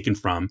that's taken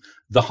from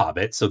The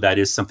Hobbit. So that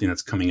is something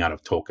that's coming out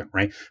of Tolkien,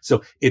 right?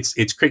 So it's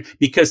great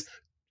because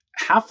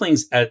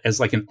halflings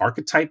as like an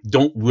archetype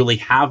don't really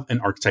have an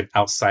archetype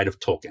outside of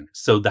Tolkien.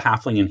 So the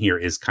halfling in here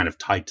is kind of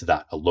tied to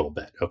that a little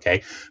bit.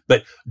 Okay.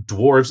 But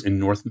dwarves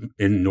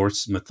in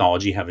Norse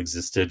mythology have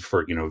existed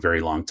for, a very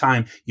long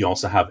time. You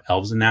also have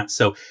elves in that.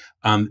 So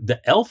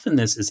the elf in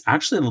this is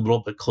actually a little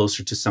bit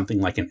closer to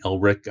something like an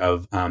Elric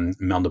of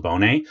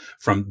Melniboné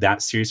from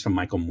that series from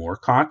Michael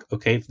Moorcock.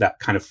 Okay. That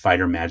kind of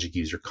fighter magic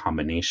user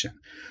combination.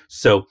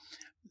 So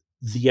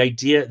the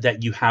idea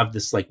that you have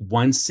this like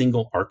one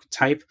single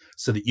archetype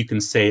so that you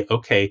can say,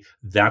 okay,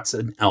 that's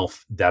an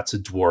elf, that's a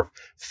dwarf.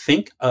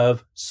 Think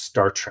of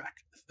Star Trek,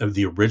 of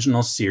the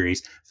original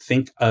series.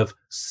 Think of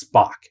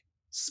Spock.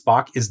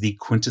 Spock is the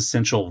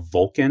quintessential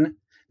Vulcan.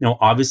 Now,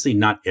 obviously,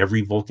 not every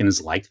Vulcan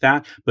is like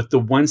that, but the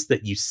ones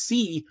that you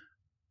see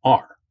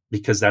are,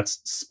 because that's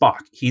Spock.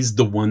 He's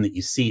the one that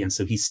you see. And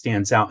so he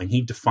stands out and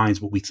he defines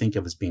what we think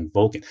of as being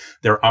Vulcan.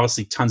 There are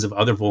obviously tons of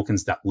other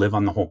Vulcans that live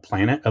on the whole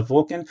planet of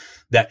Vulcan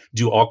that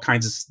do all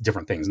kinds of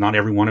different things. Not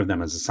every one of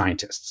them is a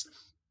scientist.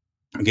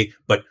 Okay.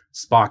 But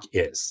Spock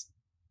is.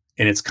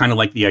 And it's kind of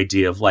like the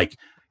idea of like,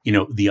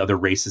 the other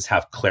races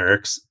have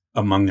clerics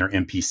among their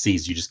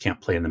NPCs. You just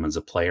can't play them as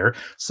a player.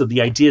 So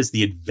the idea is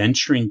the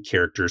adventuring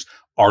characters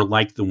are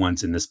like the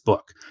ones in this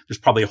book. There's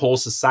probably a whole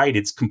society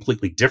that's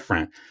completely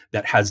different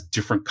that has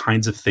different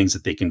kinds of things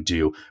that they can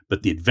do,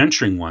 but the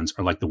adventuring ones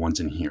are like the ones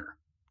in here.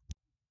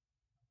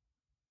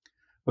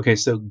 Okay,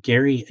 so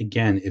Gary,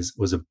 again,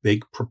 was a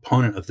big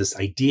proponent of this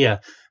idea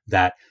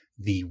that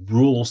the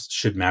rules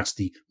should match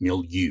the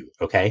milieu,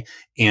 okay?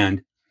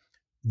 And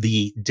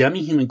the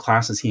demi-human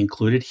classes he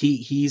included,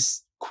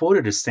 he's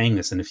quoted as saying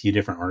this in a few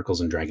different articles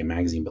in Dragon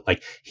Magazine, but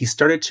like he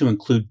started to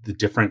include the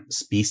different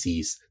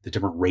species, the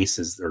different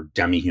races, or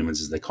demi-humans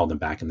as they called them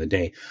back in the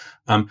day,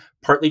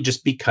 partly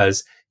just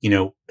because,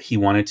 he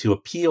wanted to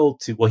appeal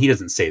to, well, he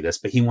doesn't say this,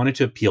 but he wanted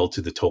to appeal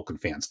to the Tolkien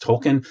fans.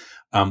 Tolkien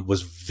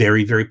was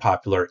very, very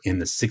popular in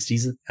the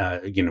 60s,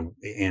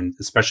 and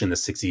especially in the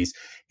 60s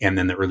and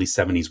then the early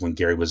 70s when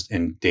Gary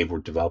and Dave were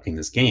developing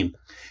this game.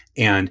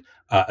 And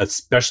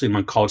especially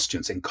among college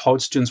students. And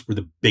college students were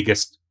the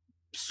biggest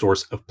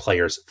source of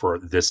players for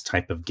this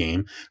type of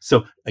game.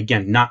 So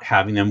again, not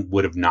having them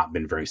would have not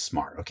been very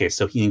smart. Okay,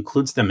 so he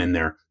includes them in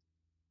there.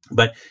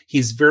 But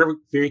he's very,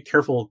 very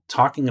careful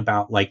talking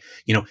about, like,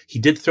 he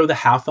did throw the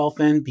half elf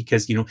in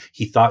because,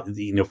 he thought,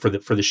 for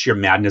the sheer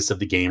madness of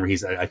the game, or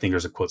I think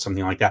there's a quote,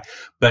 something like that.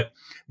 But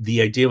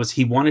the idea was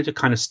he wanted to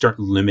kind of start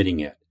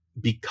limiting it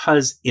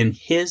because in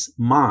his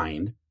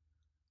mind,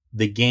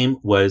 the game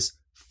was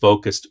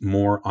focused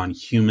more on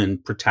human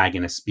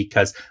protagonists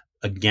because,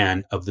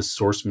 again, of the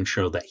source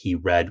material that he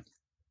read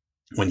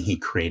when he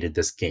created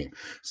this game.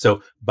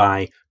 So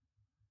by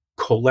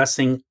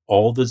coalescing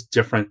all those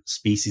different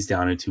species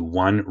down into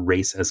one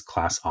race as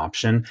class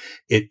option,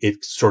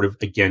 it sort of,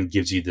 again,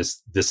 gives you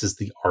this is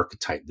the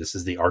archetype. This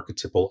is the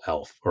archetypal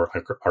elf or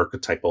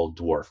archetypal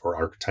dwarf or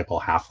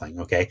archetypal halfling.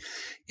 Okay.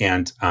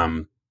 And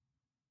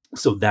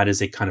so that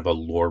is a kind of a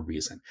lore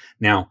reason.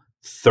 Now,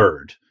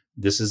 third,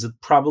 this is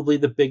probably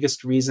the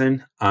biggest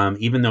reason,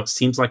 even though it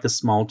seems like a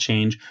small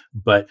change.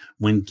 But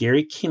when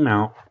Gary came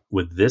out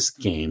with this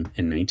game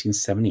in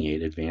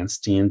 1978,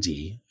 Advanced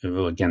D&D,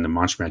 again, the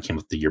Monster Man came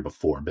out the year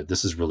before, but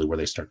this is really where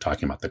they start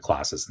talking about the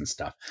classes and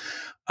stuff.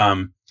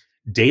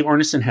 Dave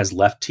Arneson has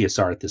left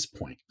TSR at this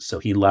point. So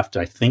he left,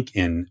 I think,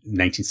 in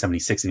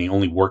 1976, and he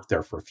only worked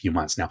there for a few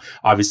months. Now,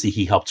 obviously,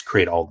 he helped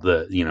create all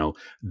the,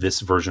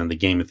 this version of the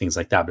game and things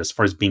like that. But as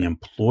far as being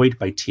employed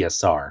by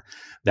TSR,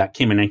 that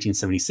came in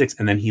 1976.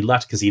 And then he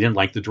left because he didn't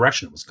like the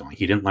direction it was going.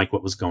 He didn't like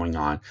what was going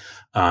on.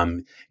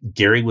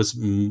 Gary was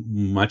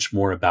much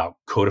more about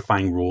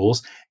codifying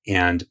rules.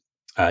 And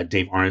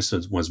Dave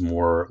Arneson was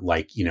more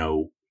like,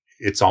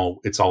 it's all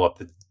up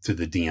to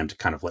the DM to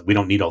kind of like, we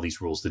don't need all these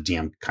rules. The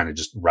DM kind of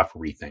just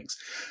referee things.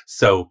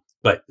 So,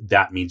 but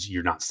that means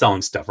you're not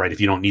selling stuff, right?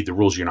 If you don't need the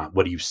rules,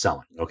 what are you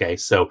selling? Okay.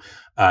 So,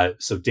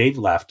 so Dave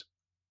left,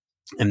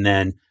 and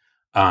then,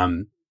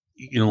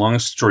 long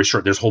story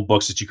short, there's whole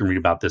books that you can read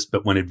about this,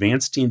 but when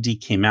Advanced D&D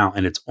came out,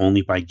 and it's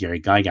only by Gary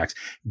Gygax,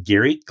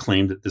 Gary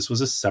claimed that this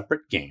was a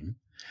separate game.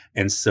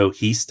 And so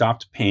he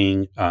stopped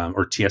paying,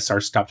 or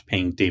TSR stopped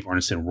paying Dave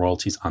Arneson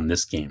royalties on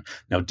this game.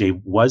 Now,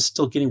 Dave was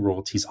still getting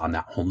royalties on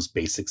that Holmes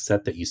Basics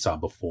set that you saw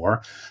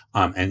before.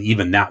 And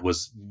even that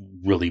was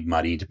really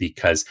muddied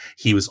because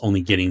he was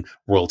only getting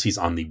royalties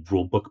on the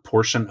rulebook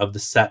portion of the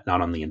set, not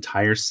on the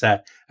entire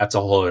set. That's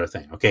a whole other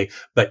thing. Okay.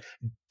 But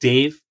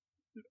Dave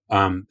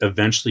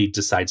eventually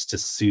decides to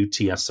sue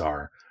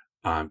TSR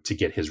to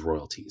get his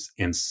royalties.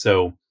 And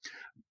so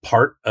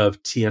part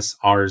of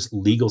TSR's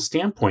legal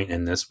standpoint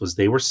in this was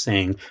they were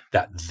saying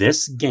that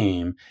this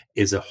game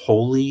is a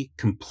wholly,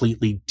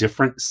 completely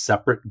different,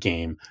 separate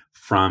game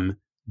from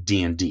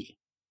D&D.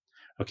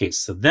 Okay,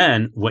 so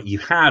then what you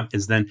have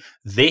is then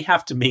they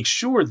have to make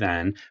sure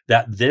then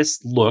that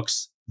this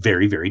looks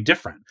very, very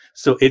different.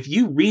 So if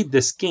you read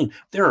this game,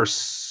 there are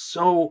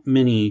so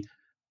many,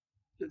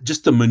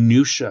 just the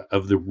minutia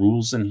of the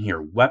rules in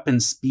here, weapon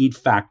speed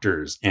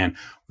factors and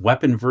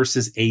weapon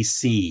versus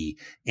AC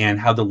and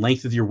how the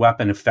length of your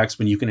weapon affects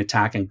when you can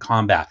attack in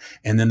combat.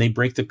 And then they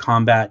break the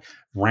combat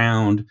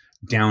round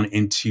down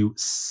into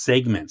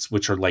segments,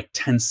 which are like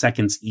 10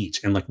 seconds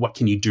each. And like, what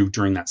can you do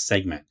during that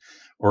segment?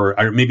 Or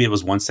maybe it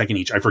was 1 second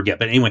each. I forget.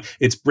 But anyway,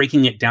 it's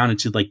breaking it down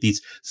into like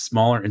these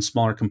smaller and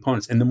smaller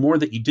components. And the more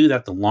that you do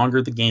that, the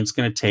longer the game's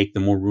going to take, the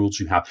more rules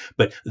you have.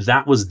 But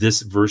that was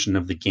this version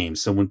of the game.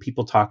 So when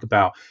people talk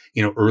about,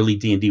 early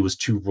D&D was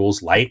 2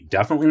 rules light,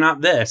 definitely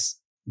not this.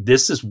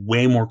 This is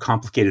way more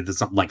complicated than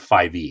something like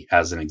 5e,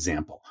 as an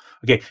example.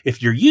 Okay,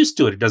 if you're used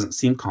to it, it doesn't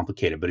seem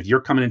complicated. But if you're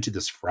coming into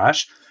this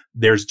fresh,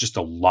 there's just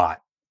a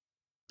lot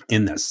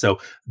in this. So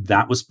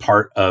that was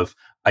part of,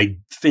 I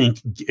think,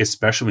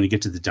 especially when you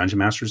get to the Dungeon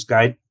Master's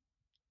Guide,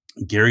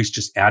 Gary's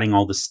just adding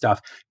all this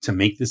stuff to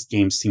make this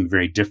game seem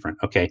very different.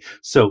 Okay,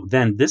 so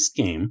then this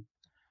game,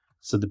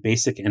 so the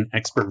basic and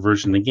expert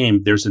version of the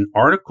game, there's an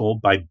article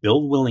by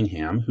Bill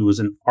Willingham, who is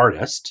an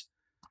artist.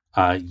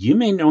 You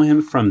may know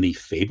him from the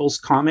Fables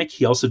comic.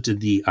 He also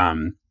did the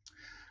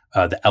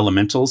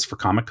Elementals for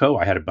Comico.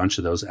 I had a bunch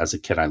of those as a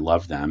kid. I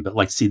loved them.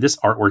 But see this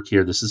artwork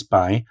here. This is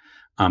by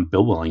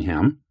Bill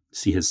Willingham.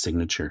 See his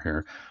signature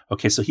here.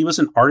 Okay, so he was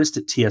an artist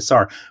at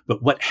TSR,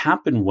 but what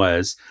happened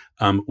was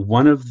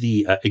one of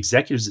the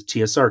executives at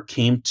TSR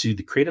came to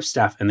the creative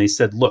staff and they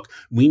said, look,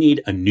 we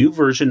need a new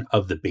version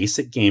of the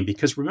basic game,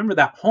 because remember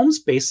that Holmes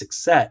basic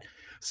set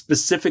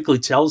specifically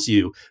tells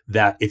you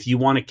that if you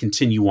want to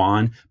continue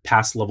on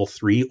past level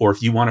 3, or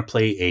if you want to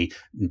play a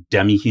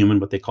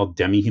demi-human, what they call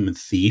demi-human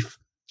thief,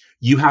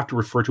 you have to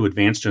refer to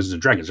Advanced Dungeons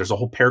and Dragons. There's a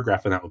whole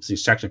paragraph in that opening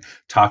section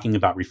talking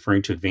about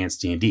referring to Advanced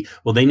D&D.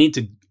 Well, they need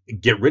to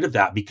get rid of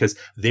that because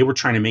they were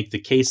trying to make the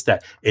case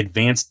that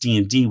Advanced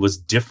D&D was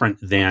different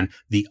than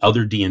the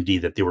other D&D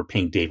that they were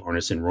paying Dave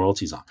Arneson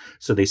royalties on.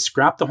 So they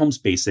scrapped the Holmes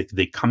Basic,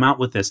 they come out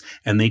with this,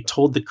 and they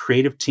told the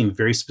creative team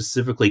very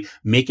specifically,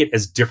 make it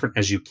as different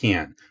as you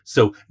can.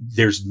 So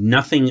there's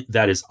nothing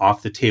that is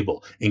off the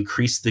table.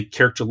 Increase the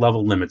character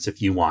level limits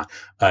if you want.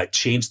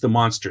 Change the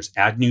monsters,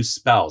 add new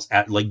spells,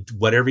 add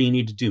whatever you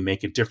need to do,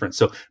 make it different.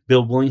 So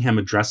Bill Willingham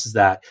addresses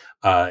that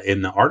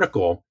in the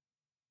article,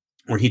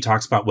 where he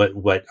talks about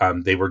what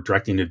they were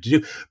directing him to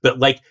do. But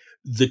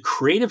the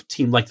creative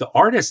team, the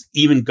artists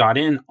even got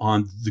in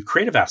on the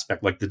creative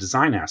aspect, the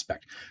design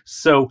aspect.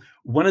 So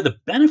one of the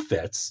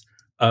benefits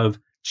of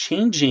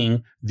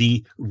changing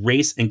the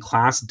race and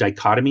class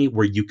dichotomy,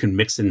 where you can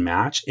mix and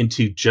match,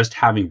 into just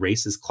having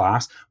race as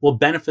class, well,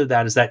 benefit of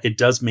that is that it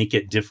does make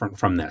it different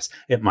from this.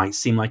 It might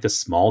seem like a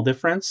small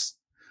difference,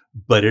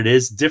 but it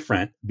is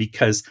different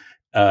because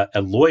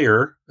a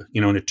lawyer,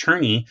 an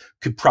attorney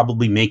could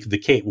probably make the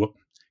case,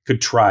 could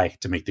try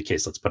to make the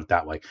case, let's put it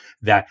that way,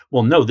 that,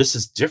 well, no, this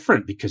is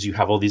different because you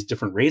have all these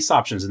different race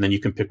options, and then you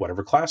can pick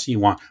whatever class you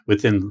want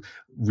within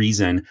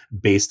reason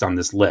based on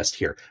this list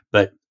here.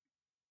 But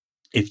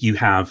if you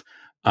have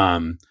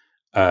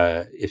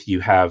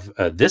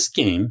this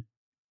game,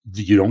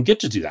 you don't get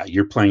to do that.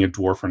 You're playing a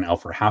dwarf or an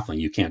elf or a halfling.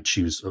 You can't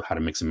choose how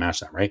to mix and match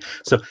that, right?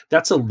 So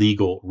that's a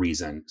legal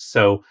reason.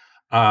 So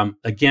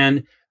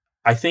again,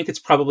 I think it's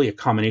probably a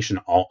combination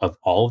of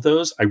all of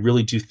those. I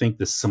really do think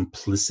the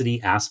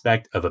simplicity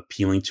aspect of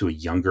appealing to a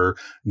younger,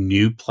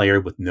 new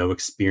player with no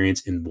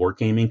experience in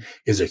wargaming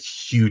is a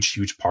huge,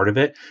 huge part of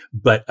it.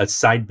 But a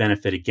side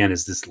benefit, again,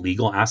 is this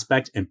legal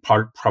aspect, and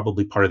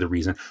probably part of the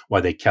reason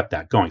why they kept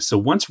that going. So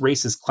once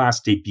Race's Class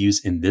debuts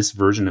in this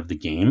version of the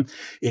game,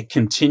 it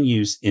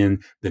continues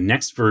in the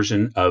next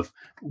version of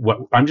what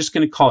I'm just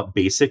going to call it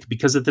Basic,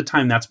 because at the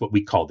time that's what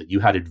we called it. You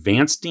had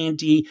Advanced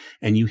D&D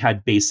and you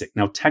had Basic.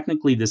 Now,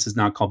 technically, this is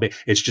not called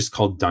Basic. It's just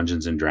called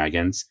Dungeons and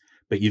Dragons.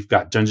 But you've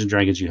got Dungeons and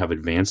Dragons, you have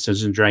Advanced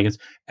Dungeons and Dragons.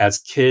 As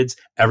kids,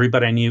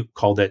 everybody I knew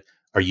called it,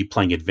 are you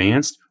playing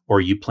Advanced or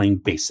are you playing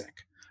Basic?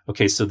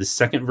 Okay, so the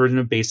second version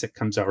of Basic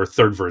comes out, or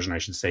third version, I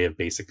should say, of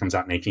Basic comes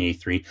out in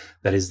 1983.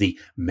 That is the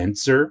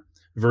Menser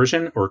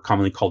version, or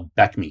commonly called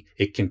BECMI.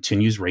 It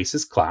continues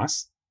Race's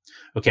Class.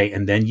 Okay,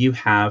 and then you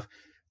have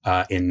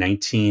in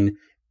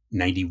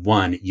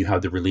 1991, you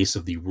have the release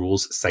of the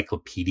Rules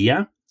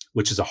Cyclopedia,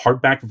 which is a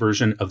hardback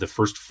version of the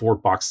first 4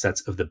 box sets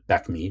of the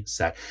BECMI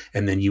set.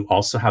 And then you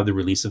also have the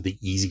release of the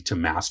Easy to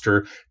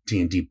Master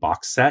D&D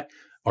box set,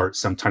 or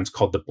sometimes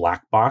called the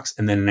Black Box.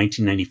 And then in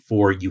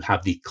 1994, you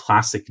have the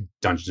classic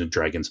Dungeons and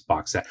Dragons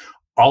box set.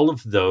 All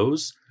of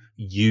those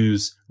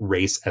use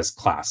race as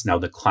class. Now,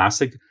 the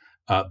classic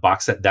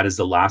box set, that is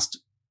the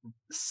last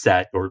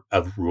set or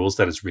of rules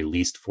that is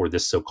released for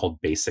this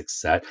so-called basic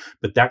set,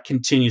 but that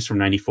continues from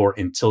 94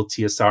 until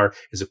TSR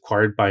is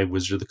acquired by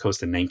Wizard of the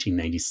Coast in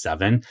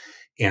 1997.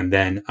 And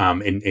then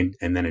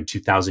and then in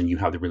 2000 you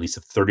have the release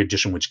of third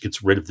edition, which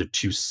gets rid of the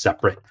two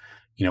separate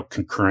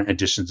concurrent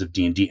editions of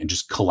D&D and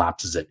just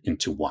collapses it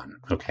into one.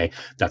 Okay,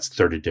 that's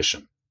third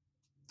edition.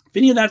 If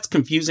any of that's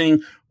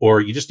confusing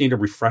or you just need a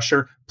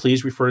refresher,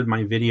 please refer to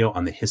my video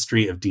on the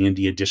history of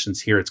D&D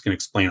editions here. It's going to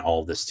explain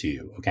all of this to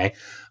you, okay?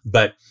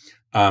 But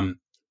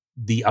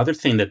the other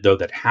thing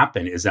that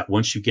happened is that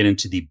once you get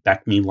into the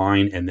BECME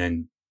line and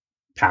then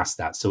past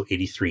that, so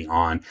 83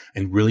 on,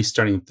 and really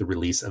starting with the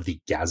release of the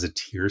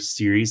Gazetteer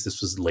series,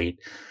 this was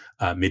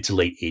mid to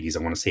late 80s.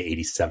 I want to say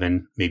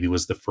 87 maybe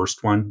was the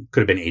first one.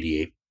 Could have been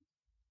 88.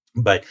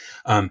 But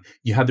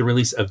you had the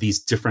release of these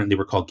different, they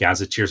were called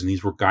gazetteers, and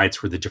these were guides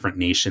for the different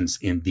nations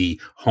in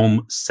the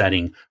home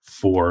setting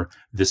for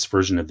this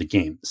version of the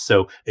game.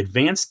 So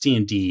advanced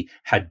D&D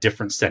had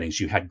different settings.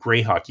 You had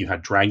Greyhawk, you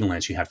had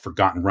Dragonlance, you had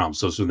Forgotten Realms.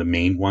 Those were the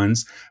main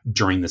ones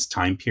during this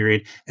time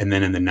period. And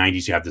then in the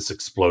 90s, you have this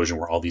explosion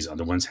where all these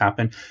other ones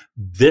happen.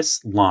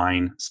 This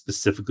line,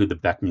 specifically the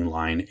BECME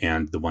line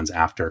and the ones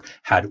after,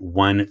 had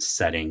one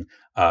setting,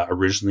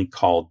 originally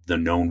called the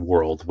Known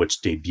World,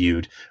 which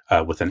debuted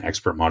with an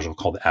expert module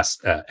called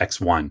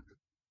X1.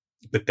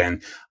 But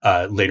then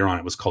later on,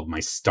 it was called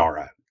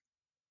Mystara.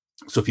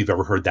 So if you've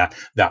ever heard that,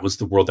 that was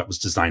the world that was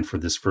designed for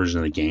this version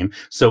of the game.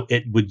 So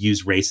it would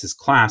use race as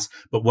class.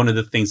 But one of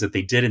the things that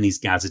they did in these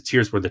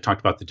gazetteers where they talked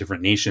about the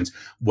different nations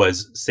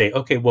was say,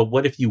 okay, well,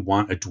 what if you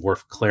want a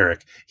dwarf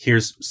cleric?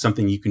 Here's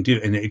something you can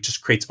do. And it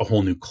just creates a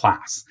whole new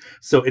class.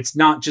 So it's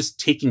not just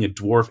taking a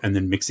dwarf and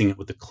then mixing it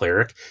with a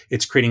cleric.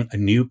 It's creating a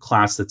new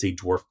class that's a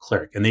dwarf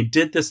cleric. And they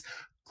did this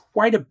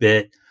quite a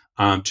bit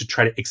to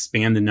try to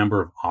expand the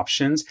number of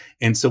options.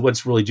 And so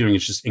what's really doing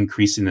is just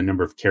increasing the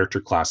number of character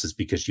classes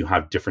because you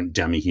have different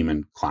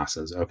demi-human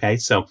classes. Okay,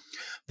 so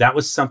that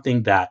was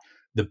something that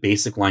the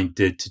basic line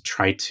did to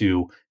try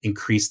to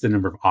increase the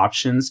number of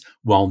options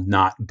while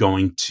not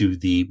going to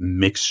the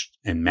mix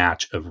and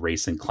match of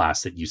race and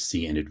class that you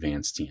see in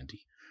advanced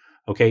D&D.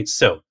 Okay,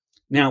 so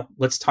now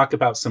let's talk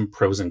about some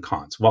pros and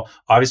cons. Well,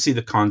 obviously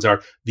the cons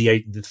are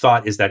the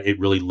thought is that it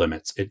really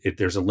limits.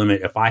 There's a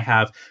limit. If I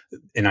have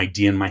an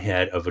idea in my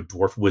head of a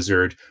dwarf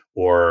wizard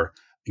or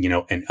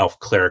an elf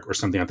cleric or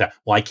something like that,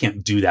 well, I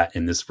can't do that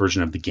in this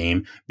version of the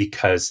game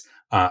because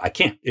I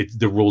can't.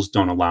 The rules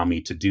don't allow me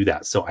to do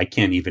that. So I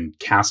can't even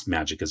cast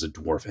magic as a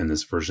dwarf in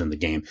this version of the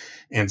game.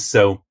 And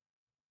so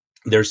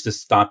there's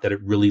this thought that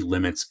it really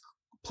limits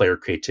player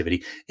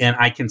creativity. And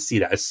I can see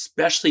that,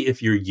 especially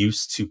if you're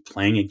used to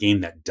playing a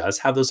game that does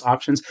have those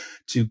options,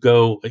 to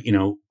go,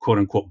 quote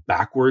unquote,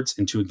 backwards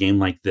into a game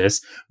like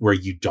this, where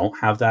you don't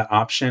have that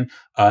option.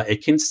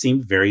 It can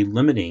seem very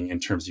limiting in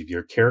terms of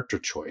your character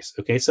choice.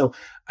 Okay. So,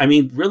 I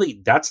mean,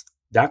 really that's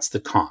the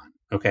con.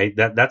 Okay.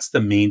 That's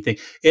the main thing.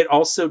 It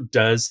also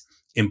does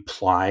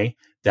imply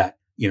that,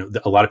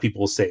 a lot of people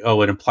will say,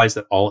 oh, it implies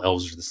that all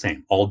elves are the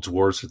same. All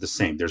dwarves are the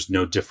same. There's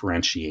no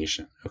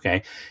differentiation.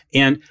 Okay.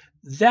 And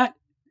that,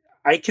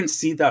 I can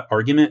see that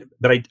argument,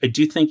 but I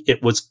do think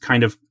it was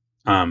kind of,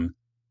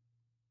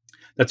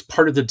 that's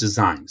part of the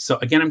design. So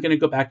again, I'm going to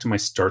go back to my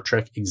Star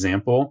Trek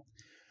example.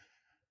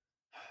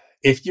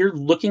 If you're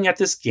looking at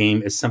this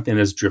game as something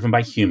that is driven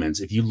by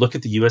humans, if you look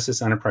at the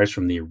USS Enterprise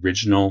from the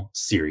original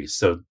series,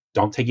 so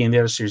don't take any of the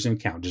other series into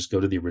account, just go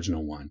to the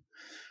original one.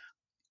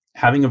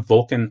 Having a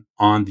Vulcan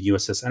on the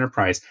USS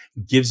Enterprise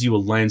gives you a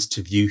lens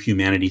to view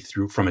humanity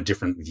through from a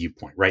different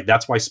viewpoint, right?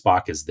 That's why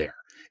Spock is there.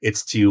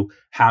 It's to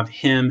have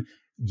him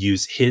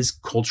use his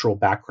cultural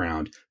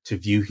background to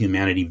view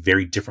humanity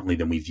very differently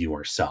than we view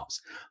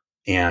ourselves.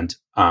 And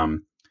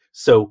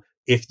so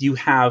if you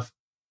have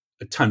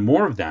a ton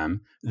more of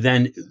them,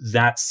 then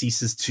that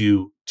ceases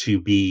to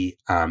be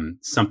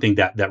something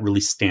that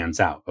really stands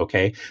out.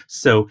 Okay.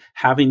 So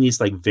having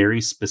these like very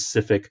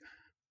specific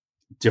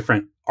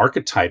different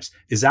archetypes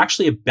is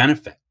actually a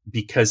benefit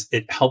because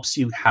it helps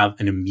you have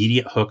an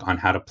immediate hook on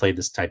how to play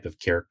this type of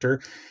character.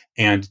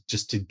 And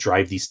just to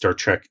drive the Star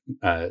Trek,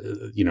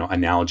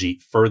 analogy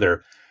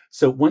further.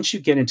 So once you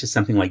get into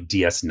something like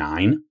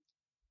DS9,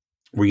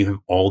 where you have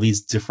all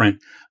these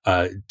different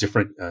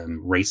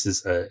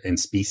races and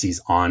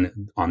species on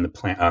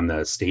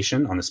the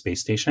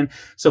space station.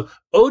 So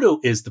Odo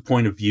is the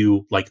point of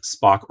view like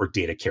Spock or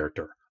Data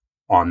character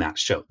on that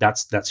show.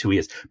 That's who he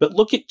is. But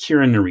look at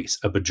Kira Nerys,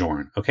 a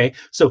Bajoran. Okay,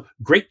 so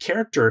great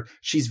character.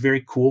 She's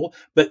very cool,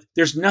 but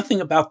there's nothing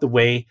about the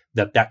way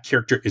that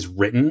character is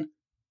written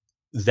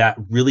that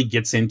really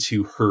gets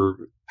into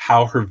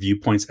how her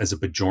viewpoints as a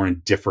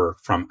Bajoran differ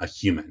from a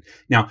human.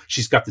 Now,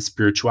 she's got the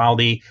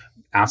spirituality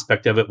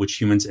aspect of it,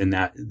 which humans in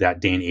that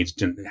day and age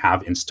didn't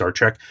have in Star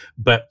Trek.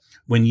 But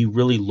when you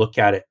really look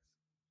at it,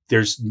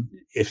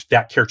 if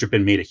that character had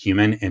been made a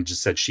human and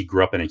just said she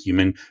grew up in a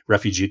human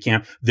refugee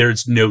camp,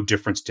 there's no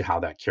difference to how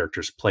that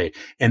character's played.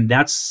 And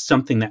that's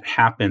something that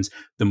happens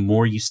the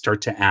more you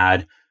start to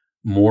add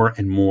more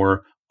and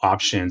more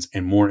options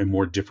and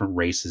more different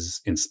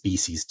races and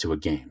species to a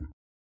game.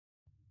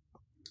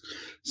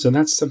 So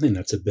that's something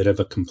that's a bit of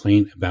a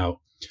complaint about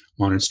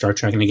modern Star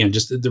Trek. And again,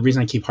 just the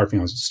reason I keep harping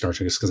on Star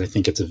Trek is because I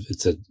think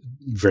it's a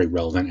very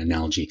relevant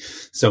analogy.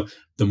 So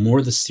the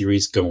more the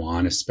series go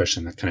on,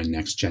 especially in that kind of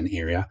next gen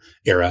era,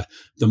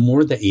 the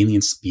more the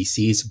alien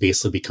species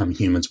basically become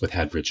humans with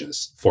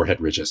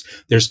forehead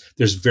ridges.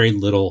 There's very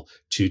little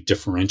to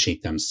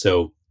differentiate them.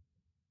 So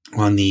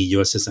on the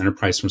USS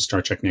Enterprise from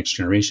Star Trek Next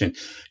Generation,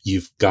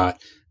 you've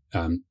got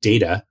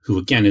Data, who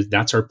again,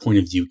 that's our point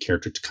of view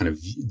character to kind of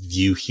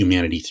view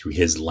humanity through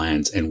his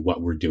lens and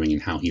what we're doing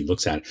and how he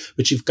looks at it.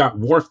 But you've got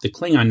Worf, the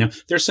Klingon. Now,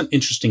 there's some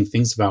interesting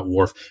things about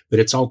Worf, but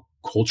it's all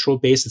cultural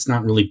based. It's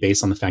not really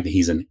based on the fact that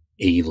he's an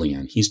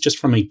alien. He's just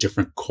from a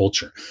different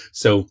culture.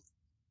 So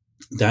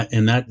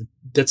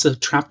that's a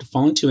trap to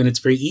fall into. And it's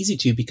very easy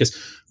to, because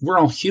we're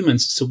all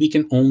humans. So we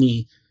can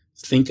only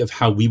think of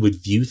how we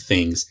would view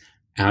things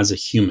as a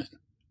human,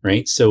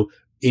 right? So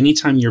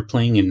anytime you're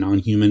playing a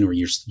non-human, or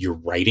you're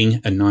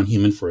writing a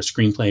non-human for a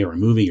screenplay or a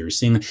movie, or you're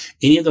seeing that,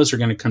 any of those are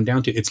going to come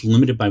down to, it's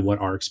limited by what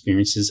our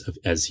experiences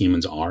as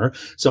humans are.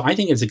 So I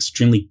think it's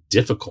extremely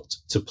difficult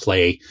to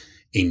play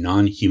a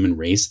non-human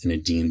race in a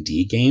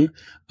D&D game.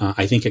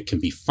 I think it can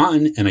be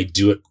fun, and I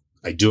do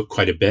it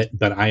quite a bit,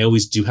 but I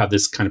always do have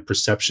this kind of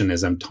perception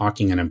as I'm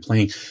talking and I'm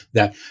playing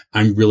that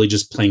I'm really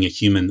just playing a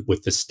human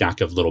with this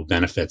stack of little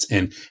benefits.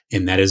 And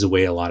that is a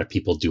way a lot of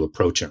people do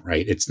approach it,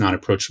 right? It's not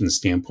approached from the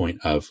standpoint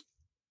of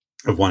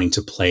wanting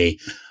to play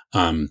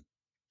a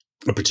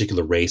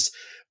particular race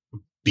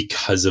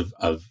because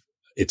of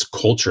its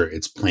culture.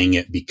 It's playing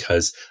it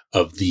because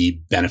of the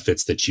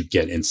benefits that you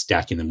get in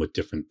stacking them with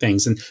different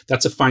things. And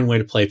that's a fine way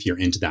to play if you're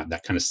into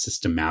that kind of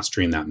system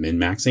mastery and that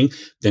min-maxing.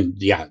 Then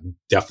yeah,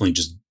 definitely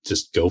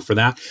just go for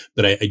that.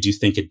 But I do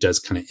think it does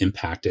kind of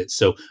impact it.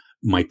 So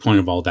my point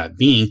of all that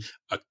being,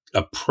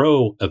 a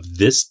pro of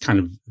this kind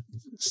of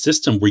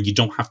system where you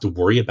don't have to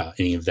worry about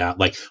any of that.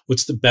 Like,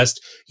 what's the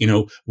best,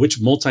 which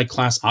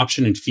multi-class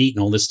option and feat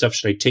and all this stuff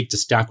should I take to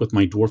stack with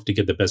my dwarf to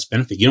get the best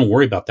benefit? You don't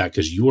worry about that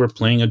because you are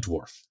playing a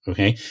dwarf.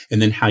 Okay.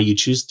 And then how you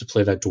choose to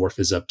play that dwarf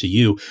is up to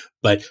you,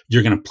 but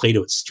you're going to play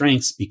to its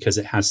strengths because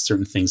it has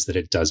certain things that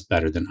it does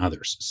better than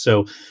others.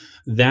 So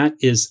that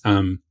is,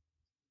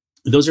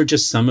 those are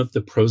just some of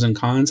the pros and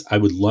cons. I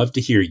would love to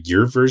hear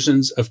your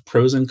versions of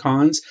pros and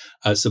cons.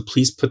 So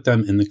please put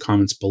them in the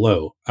comments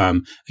below.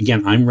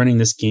 Again, I'm running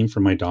this game for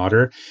my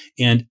daughter.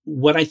 And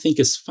what I think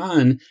is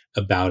fun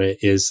about it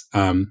is,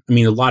 a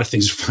lot of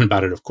things are fun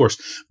about it, of course,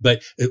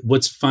 but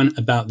what's fun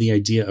about the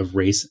idea of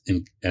race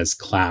as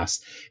class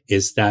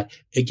is that,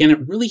 again,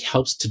 it really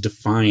helps to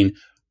define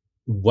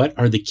what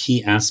are the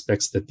key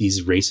aspects that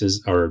these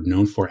races are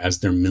known for as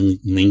they're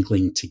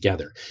mingling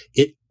together.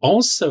 It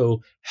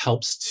also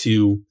helps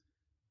to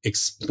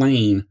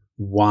explain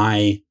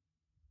why,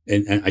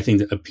 and I think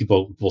that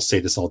people will say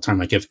this all the time,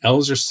 like if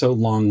elves are so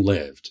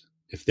long-lived,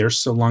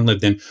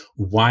 then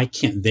why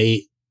can't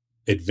they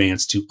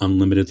advance to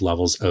unlimited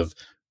levels of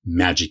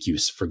magic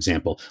use, for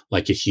example,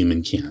 like a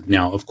human can?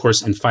 Now, of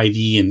course, in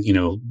 5e,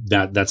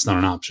 and that's not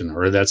an option,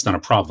 or that's not a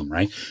problem,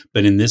 right?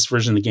 But in this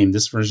version of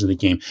the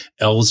game,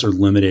 elves are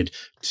limited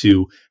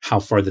to how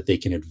far that they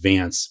can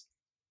advance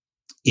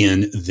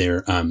in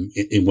their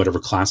in whatever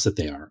class that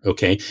they are.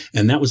 Okay,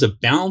 and that was a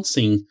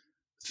balancing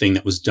thing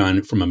that was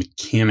done from a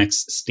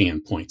mechanics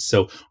standpoint.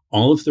 So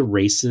all of the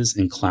races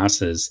and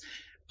classes,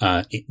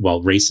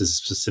 races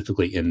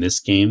specifically in this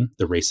game,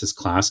 the races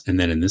class, and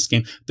then in this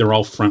game, they're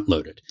all front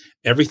loaded.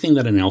 Everything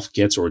that an elf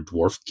gets or a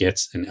dwarf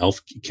gets, an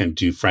elf can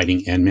do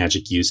fighting and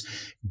magic use,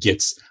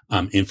 gets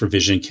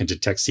infravision, can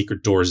detect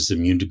secret doors, is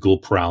immune to ghoul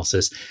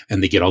paralysis,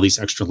 and they get all these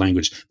extra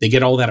language. They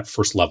get all that at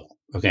first level.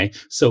 Okay,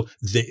 so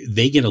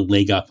they get a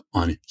leg up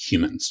on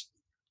humans.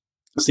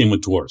 Same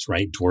with dwarves,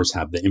 right? Dwarves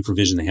have the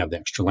infravision, they have the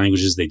extra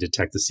languages, they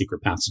detect the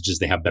secret passages,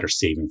 they have better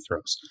saving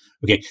throws.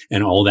 Okay,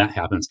 and all that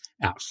happens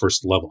at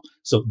first level.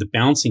 So the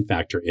balancing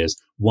factor is,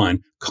 one,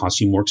 costs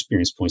you more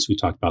experience points. We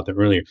talked about that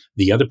earlier.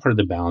 The other part of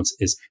the balance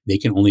is they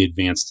can only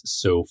advance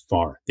so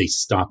far. They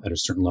stop at a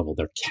certain level.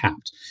 They're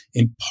capped.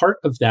 And part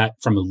of that,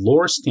 from a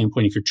lore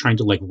standpoint, if you're trying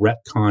to like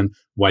retcon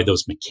why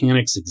those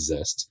mechanics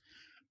exist,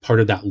 part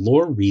of that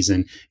lore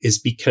reason is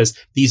because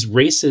these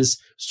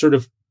races sort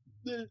of,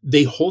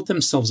 they hold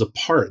themselves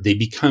apart. They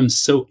become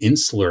so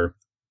insular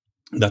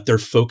that they're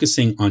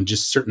focusing on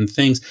just certain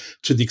things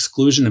to the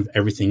exclusion of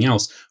everything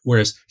else,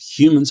 whereas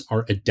humans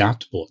are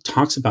adaptable. It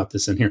talks about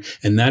this in here,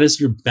 and that is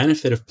your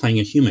benefit of playing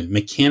a human.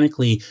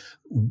 Mechanically,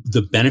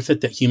 the benefit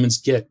that humans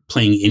get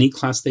playing any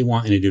class they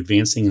want and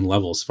advancing in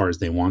level as far as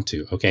they want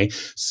to, okay?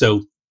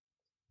 So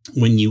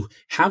when you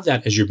have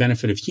that as your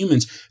benefit of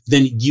humans,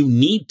 then you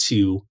need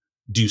to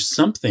do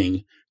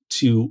something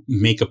to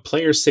make a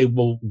player say,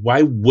 well,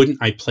 why wouldn't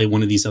I play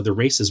one of these other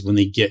races when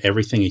they get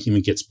everything a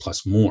human gets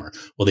plus more?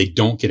 Well, they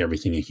don't get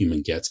everything a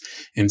human gets.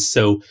 And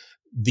so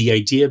the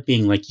idea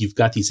being like, you've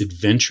got these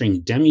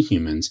adventuring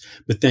demi-humans,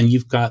 but then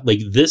you've got like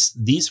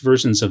these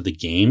versions of the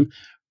game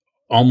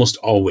almost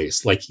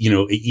always, like,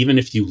 even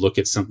if you look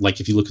at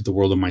if you look at the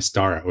world of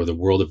Mystara or the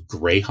world of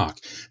Greyhawk,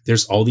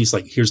 there's all these,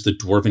 like, here's the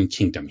Dwarven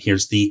Kingdom,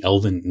 here's the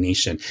Elven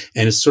Nation.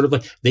 And it's sort of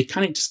like, they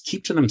kind of just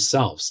keep to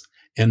themselves.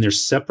 and they're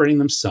separating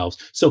themselves.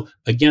 So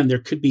again, there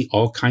could be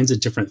all kinds of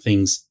different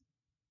things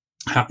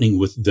happening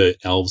with the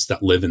elves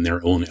that live in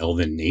their own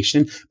elven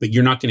nation, but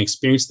you're not going to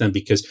experience them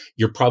because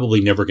you're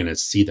probably never going to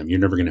see them. You're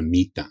never going to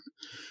meet them.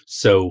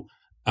 So,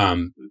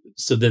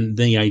 so then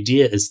the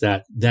idea is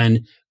that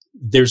then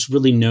there's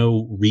really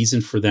no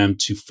reason for them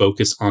to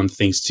focus on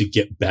things to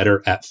get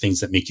better at things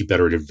that make you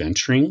better at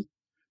adventuring,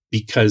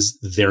 because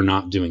they're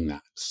not doing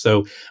that.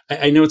 So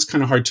I know it's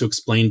kind of hard to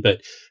explain, but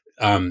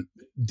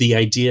the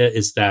idea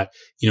is that,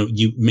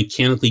 you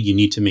mechanically, you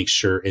need to make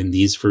sure in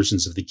these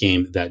versions of the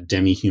game that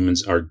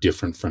demi-humans are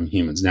different from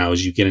humans. Now,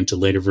 as you get into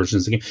later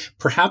versions of the game,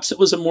 perhaps it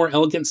was a more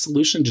elegant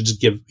solution to just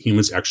give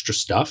humans extra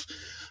stuff.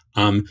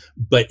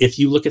 But if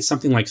you look at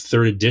something like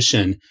 3rd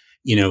edition,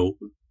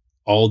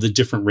 all the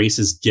different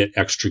races get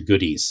extra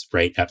goodies,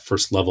 right, at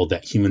first level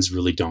that humans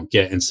really don't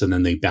get. And so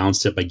then they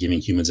balanced it by giving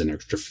humans an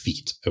extra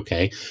feat.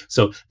 Okay.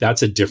 So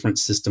that's a different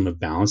system of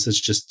balance.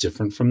 It's just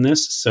different from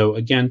this. So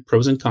again,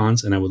 pros and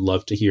cons. And I would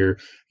love to hear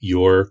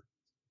your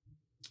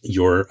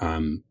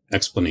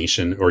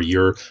explanation or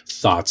your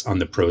thoughts on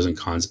the pros and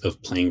cons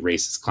of playing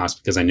race as class,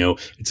 because I know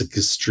it's an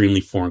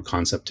extremely foreign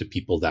concept to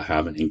people that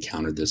haven't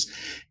encountered this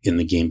in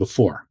the game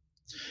before.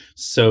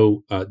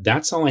 So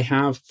that's all I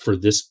have for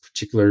this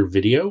particular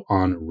video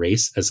on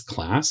race as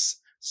class.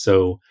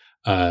 So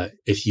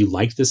if you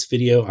liked this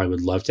video, I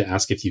would love to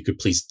ask if you could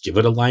please give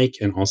it a like.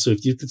 And also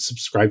if you could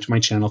subscribe to my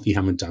channel if you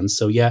haven't done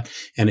so yet.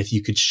 And if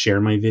you could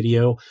share my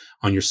video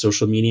on your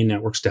social media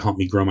networks to help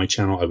me grow my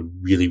channel, I would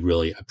really,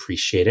 really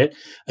appreciate it.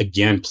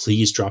 Again,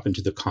 please drop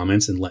into the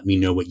comments and let me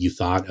know what you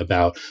thought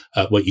about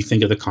what you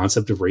think of the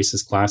concept of race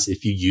as class.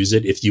 If you use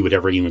it, if you would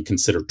ever even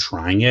consider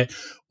trying it.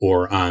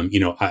 Or,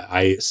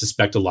 I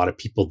suspect a lot of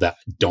people that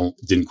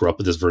didn't grow up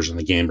with this version of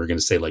the game are going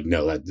to say like,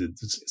 no, that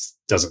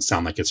doesn't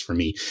sound like it's for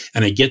me.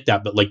 And I get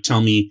that, but like,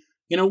 tell me,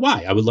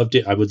 why. I would love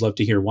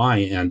to hear why.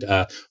 And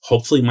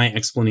hopefully my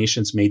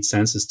explanations made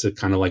sense as to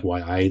kind of like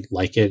why I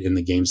like it in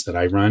the games that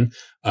I run,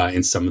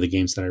 in some of the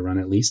games that I run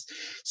at least.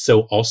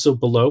 So also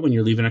below, when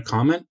you're leaving a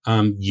comment,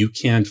 you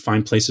can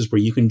find places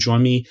where you can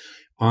join me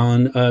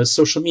on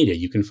social media.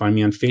 You can find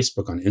me on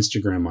Facebook, on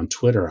Instagram, on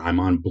Twitter. I'm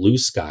on Blue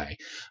Sky.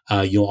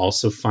 You'll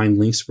also find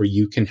links where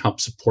you can help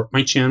support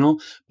my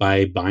channel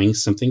by buying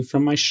something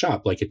from my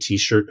shop, like a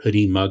t-shirt,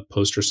 hoodie, mug,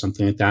 poster,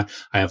 something like that.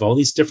 I have all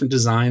these different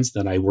designs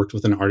that I worked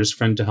with an artist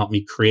friend to help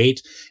me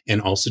create,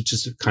 and also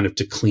just kind of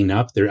to clean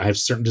up. I have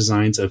certain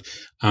designs of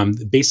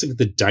basically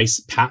the dice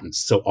patents.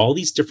 So all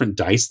these different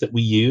dice that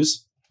we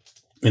use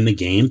in the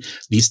game,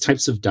 these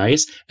types of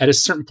dice, at a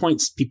certain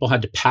point, people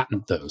had to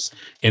patent those.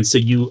 And so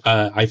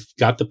I've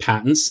got the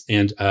patents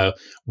and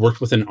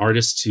worked with an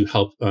artist to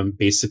help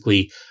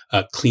basically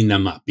clean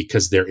them up,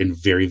 because they're in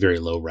very, very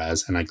low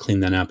res, and I clean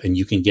them up, and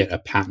you can get a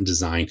patent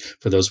design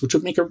for those, which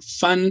would make a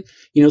fun,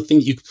 thing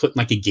that you could put in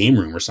like a game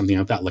room or something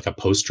like that, like a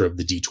poster of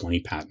the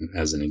D20 patent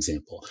as an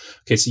example.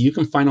 Okay. So you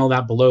can find all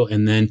that below.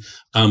 And then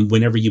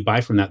whenever you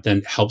buy from that,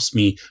 then helps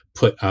me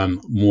put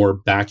more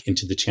back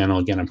into the channel.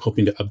 Again, I'm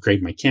hoping to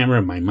upgrade my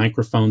camera, my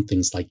microphone,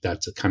 things like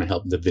that, to kind of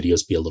help the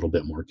videos be a little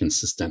bit more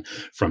consistent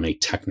from a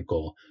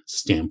technical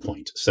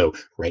standpoint. So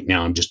right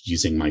now I'm just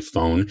using my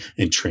phone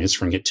and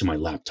transferring it to my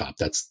laptop.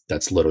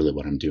 That's literally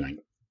what I'm doing.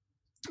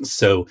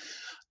 So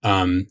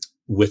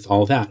with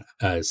all that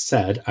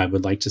said, I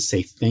would like to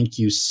say thank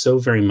you so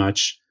very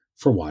much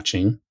for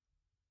watching.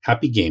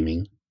 Happy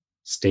gaming,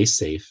 stay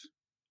safe,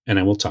 and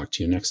I will talk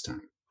to you next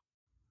time.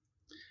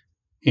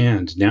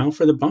 And now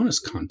for the bonus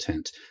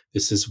content.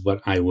 This is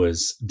what I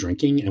was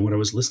drinking and what I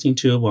was listening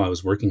to while I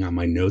was working on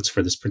my notes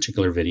for this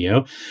particular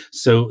video.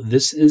 So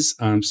this is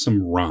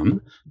some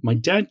rum. My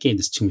dad gave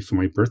this to me for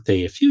my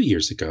birthday a few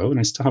years ago, and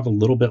I still have a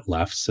little bit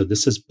left. So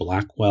this is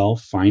Blackwell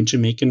Fine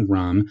Jamaican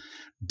Rum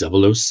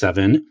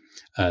 007,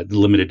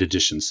 limited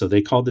edition. So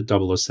they called it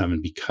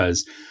 007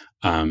 because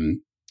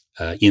Ian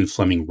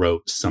Fleming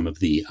wrote some of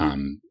the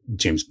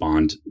James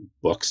Bond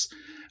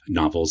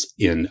novels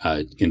in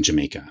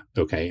Jamaica.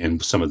 Okay.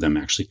 And some of them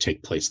actually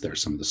take place there.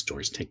 Some of the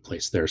stories take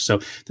place there. So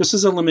this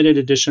is a limited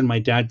edition. My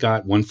dad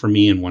got one for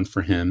me and one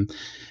for him.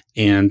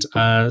 And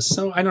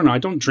so I don't know. I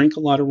don't drink a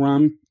lot of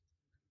rum.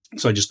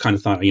 So I just kind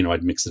of thought,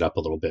 I'd mix it up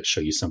a little bit,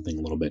 show you something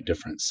a little bit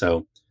different.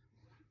 So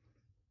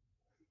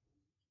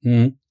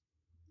on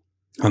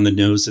the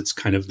nose, it's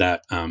kind of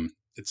that,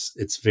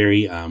 it's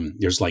very,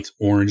 there's like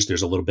orange,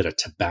 there's a little bit of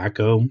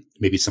tobacco,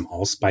 maybe some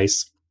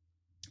allspice.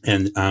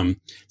 And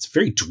it's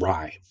very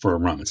dry for a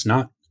rum. It's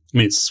not,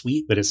 it's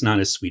sweet, but it's not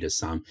as sweet as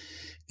some.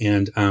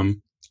 And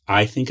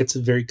I think it's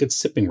a very good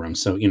sipping rum.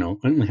 So, I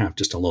only have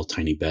just a little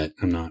tiny bit.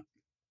 I'm not,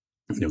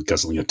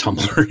 guzzling a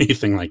tumbler or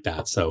anything like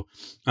that. So,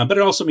 but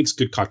it also makes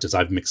good cocktails.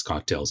 I've mixed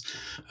cocktails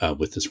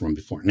with this rum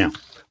before. Now,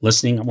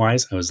 listening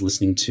wise, I was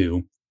listening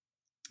to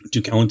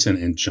Duke Ellington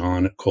and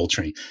John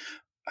Coltrane.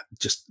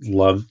 Just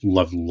love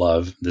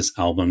this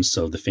album.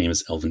 So the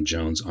famous Elvin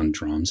Jones on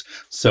drums.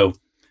 So,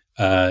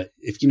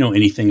 if you know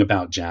anything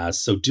about jazz,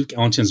 so Duke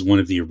Ellington is one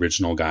of the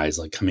original guys,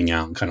 like coming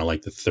out in kind of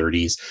like the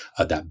 30s,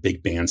 that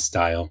big band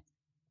style,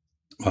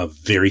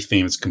 very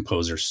famous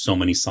composer, so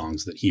many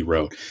songs that he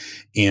wrote.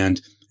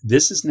 And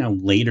this is now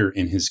later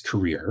in his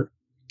career.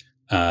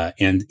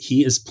 And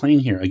he is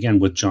playing here again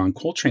with John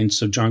Coltrane.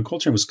 So John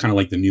Coltrane was kind of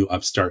like the new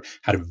upstart,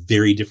 had a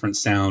very different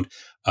sound.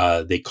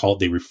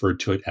 They referred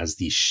to it as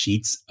the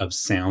sheets of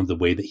sound, the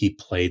way that he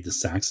played the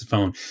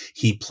saxophone.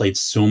 He played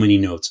so many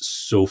notes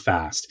so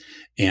fast.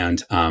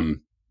 And,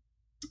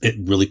 it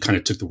really kind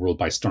of took the world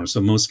by storm. So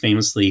most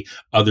famously,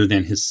 other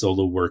than his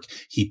solo work,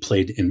 he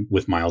played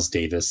with Miles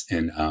Davis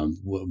in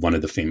one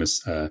of the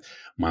famous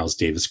Miles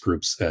Davis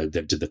groups that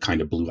did the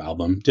Kind of Blue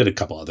album, did a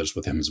couple others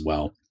with him as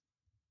well.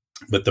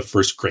 But the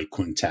first great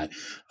quintet,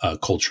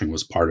 Coltrane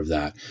was part of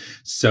that.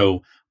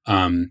 So,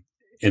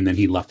 and then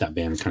he left that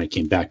band and kind of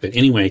came back. But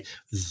anyway,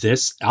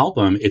 this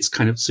album, it's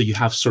kind of, so you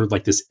have sort of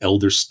like this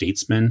elder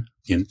statesman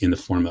in the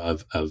form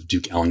of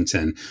Duke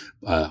Ellington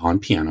on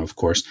piano, of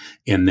course.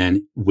 And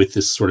then with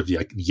this sort of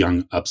like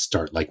young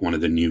upstart, like one of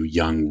the new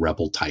young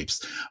rebel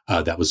types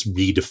that was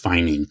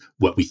redefining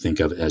what we think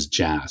of as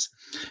jazz.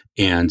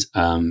 And,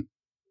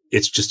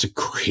 it's just a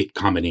great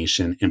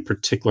combination, and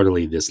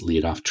particularly this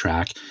leadoff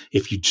track.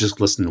 If you just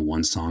listen to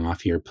one song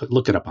off here,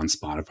 look it up on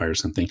Spotify or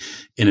something.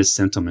 In a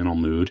sentimental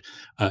mood,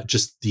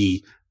 just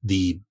the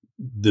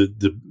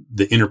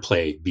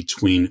interplay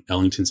between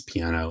Ellington's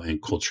piano and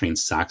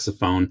Coltrane's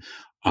saxophone.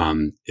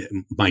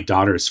 My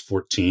daughter is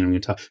 14. I'm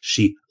going to tell.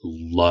 She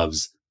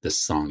loves this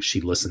song.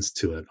 She listens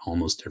to it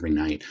almost every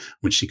night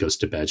when she goes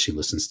to bed. She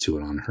listens to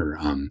it on her,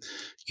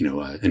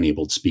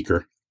 enabled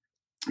speaker.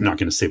 I'm not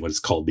going to say what it's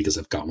called because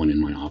I've got one in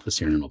my office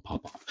here and it'll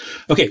pop off.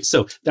 Okay,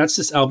 so that's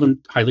this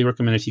album. Highly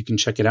recommend if you can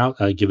check it out.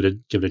 Give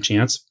it a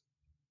chance.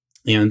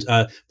 And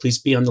please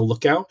be on the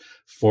lookout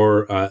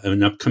for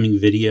an upcoming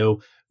video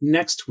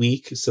next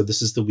week. So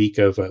this is the week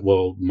of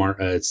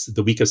it's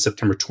the week of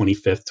September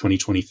 25th,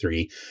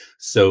 2023.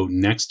 So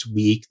next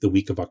week, the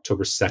week of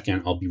October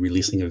 2nd, I'll be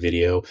releasing a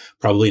video,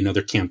 probably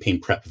another campaign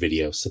prep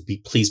video. So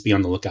please be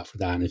on the lookout for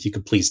that. And if you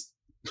could please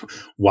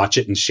watch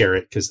it and share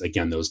it, because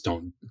again, those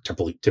don't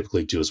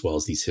typically do as well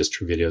as these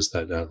history videos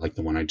that like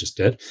the one I just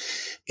did.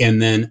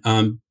 And then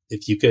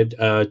if you could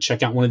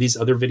check out one of these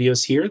other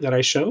videos here that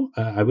I show,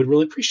 I would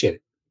really appreciate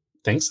it.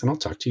 Thanks, and I'll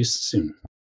talk to you soon.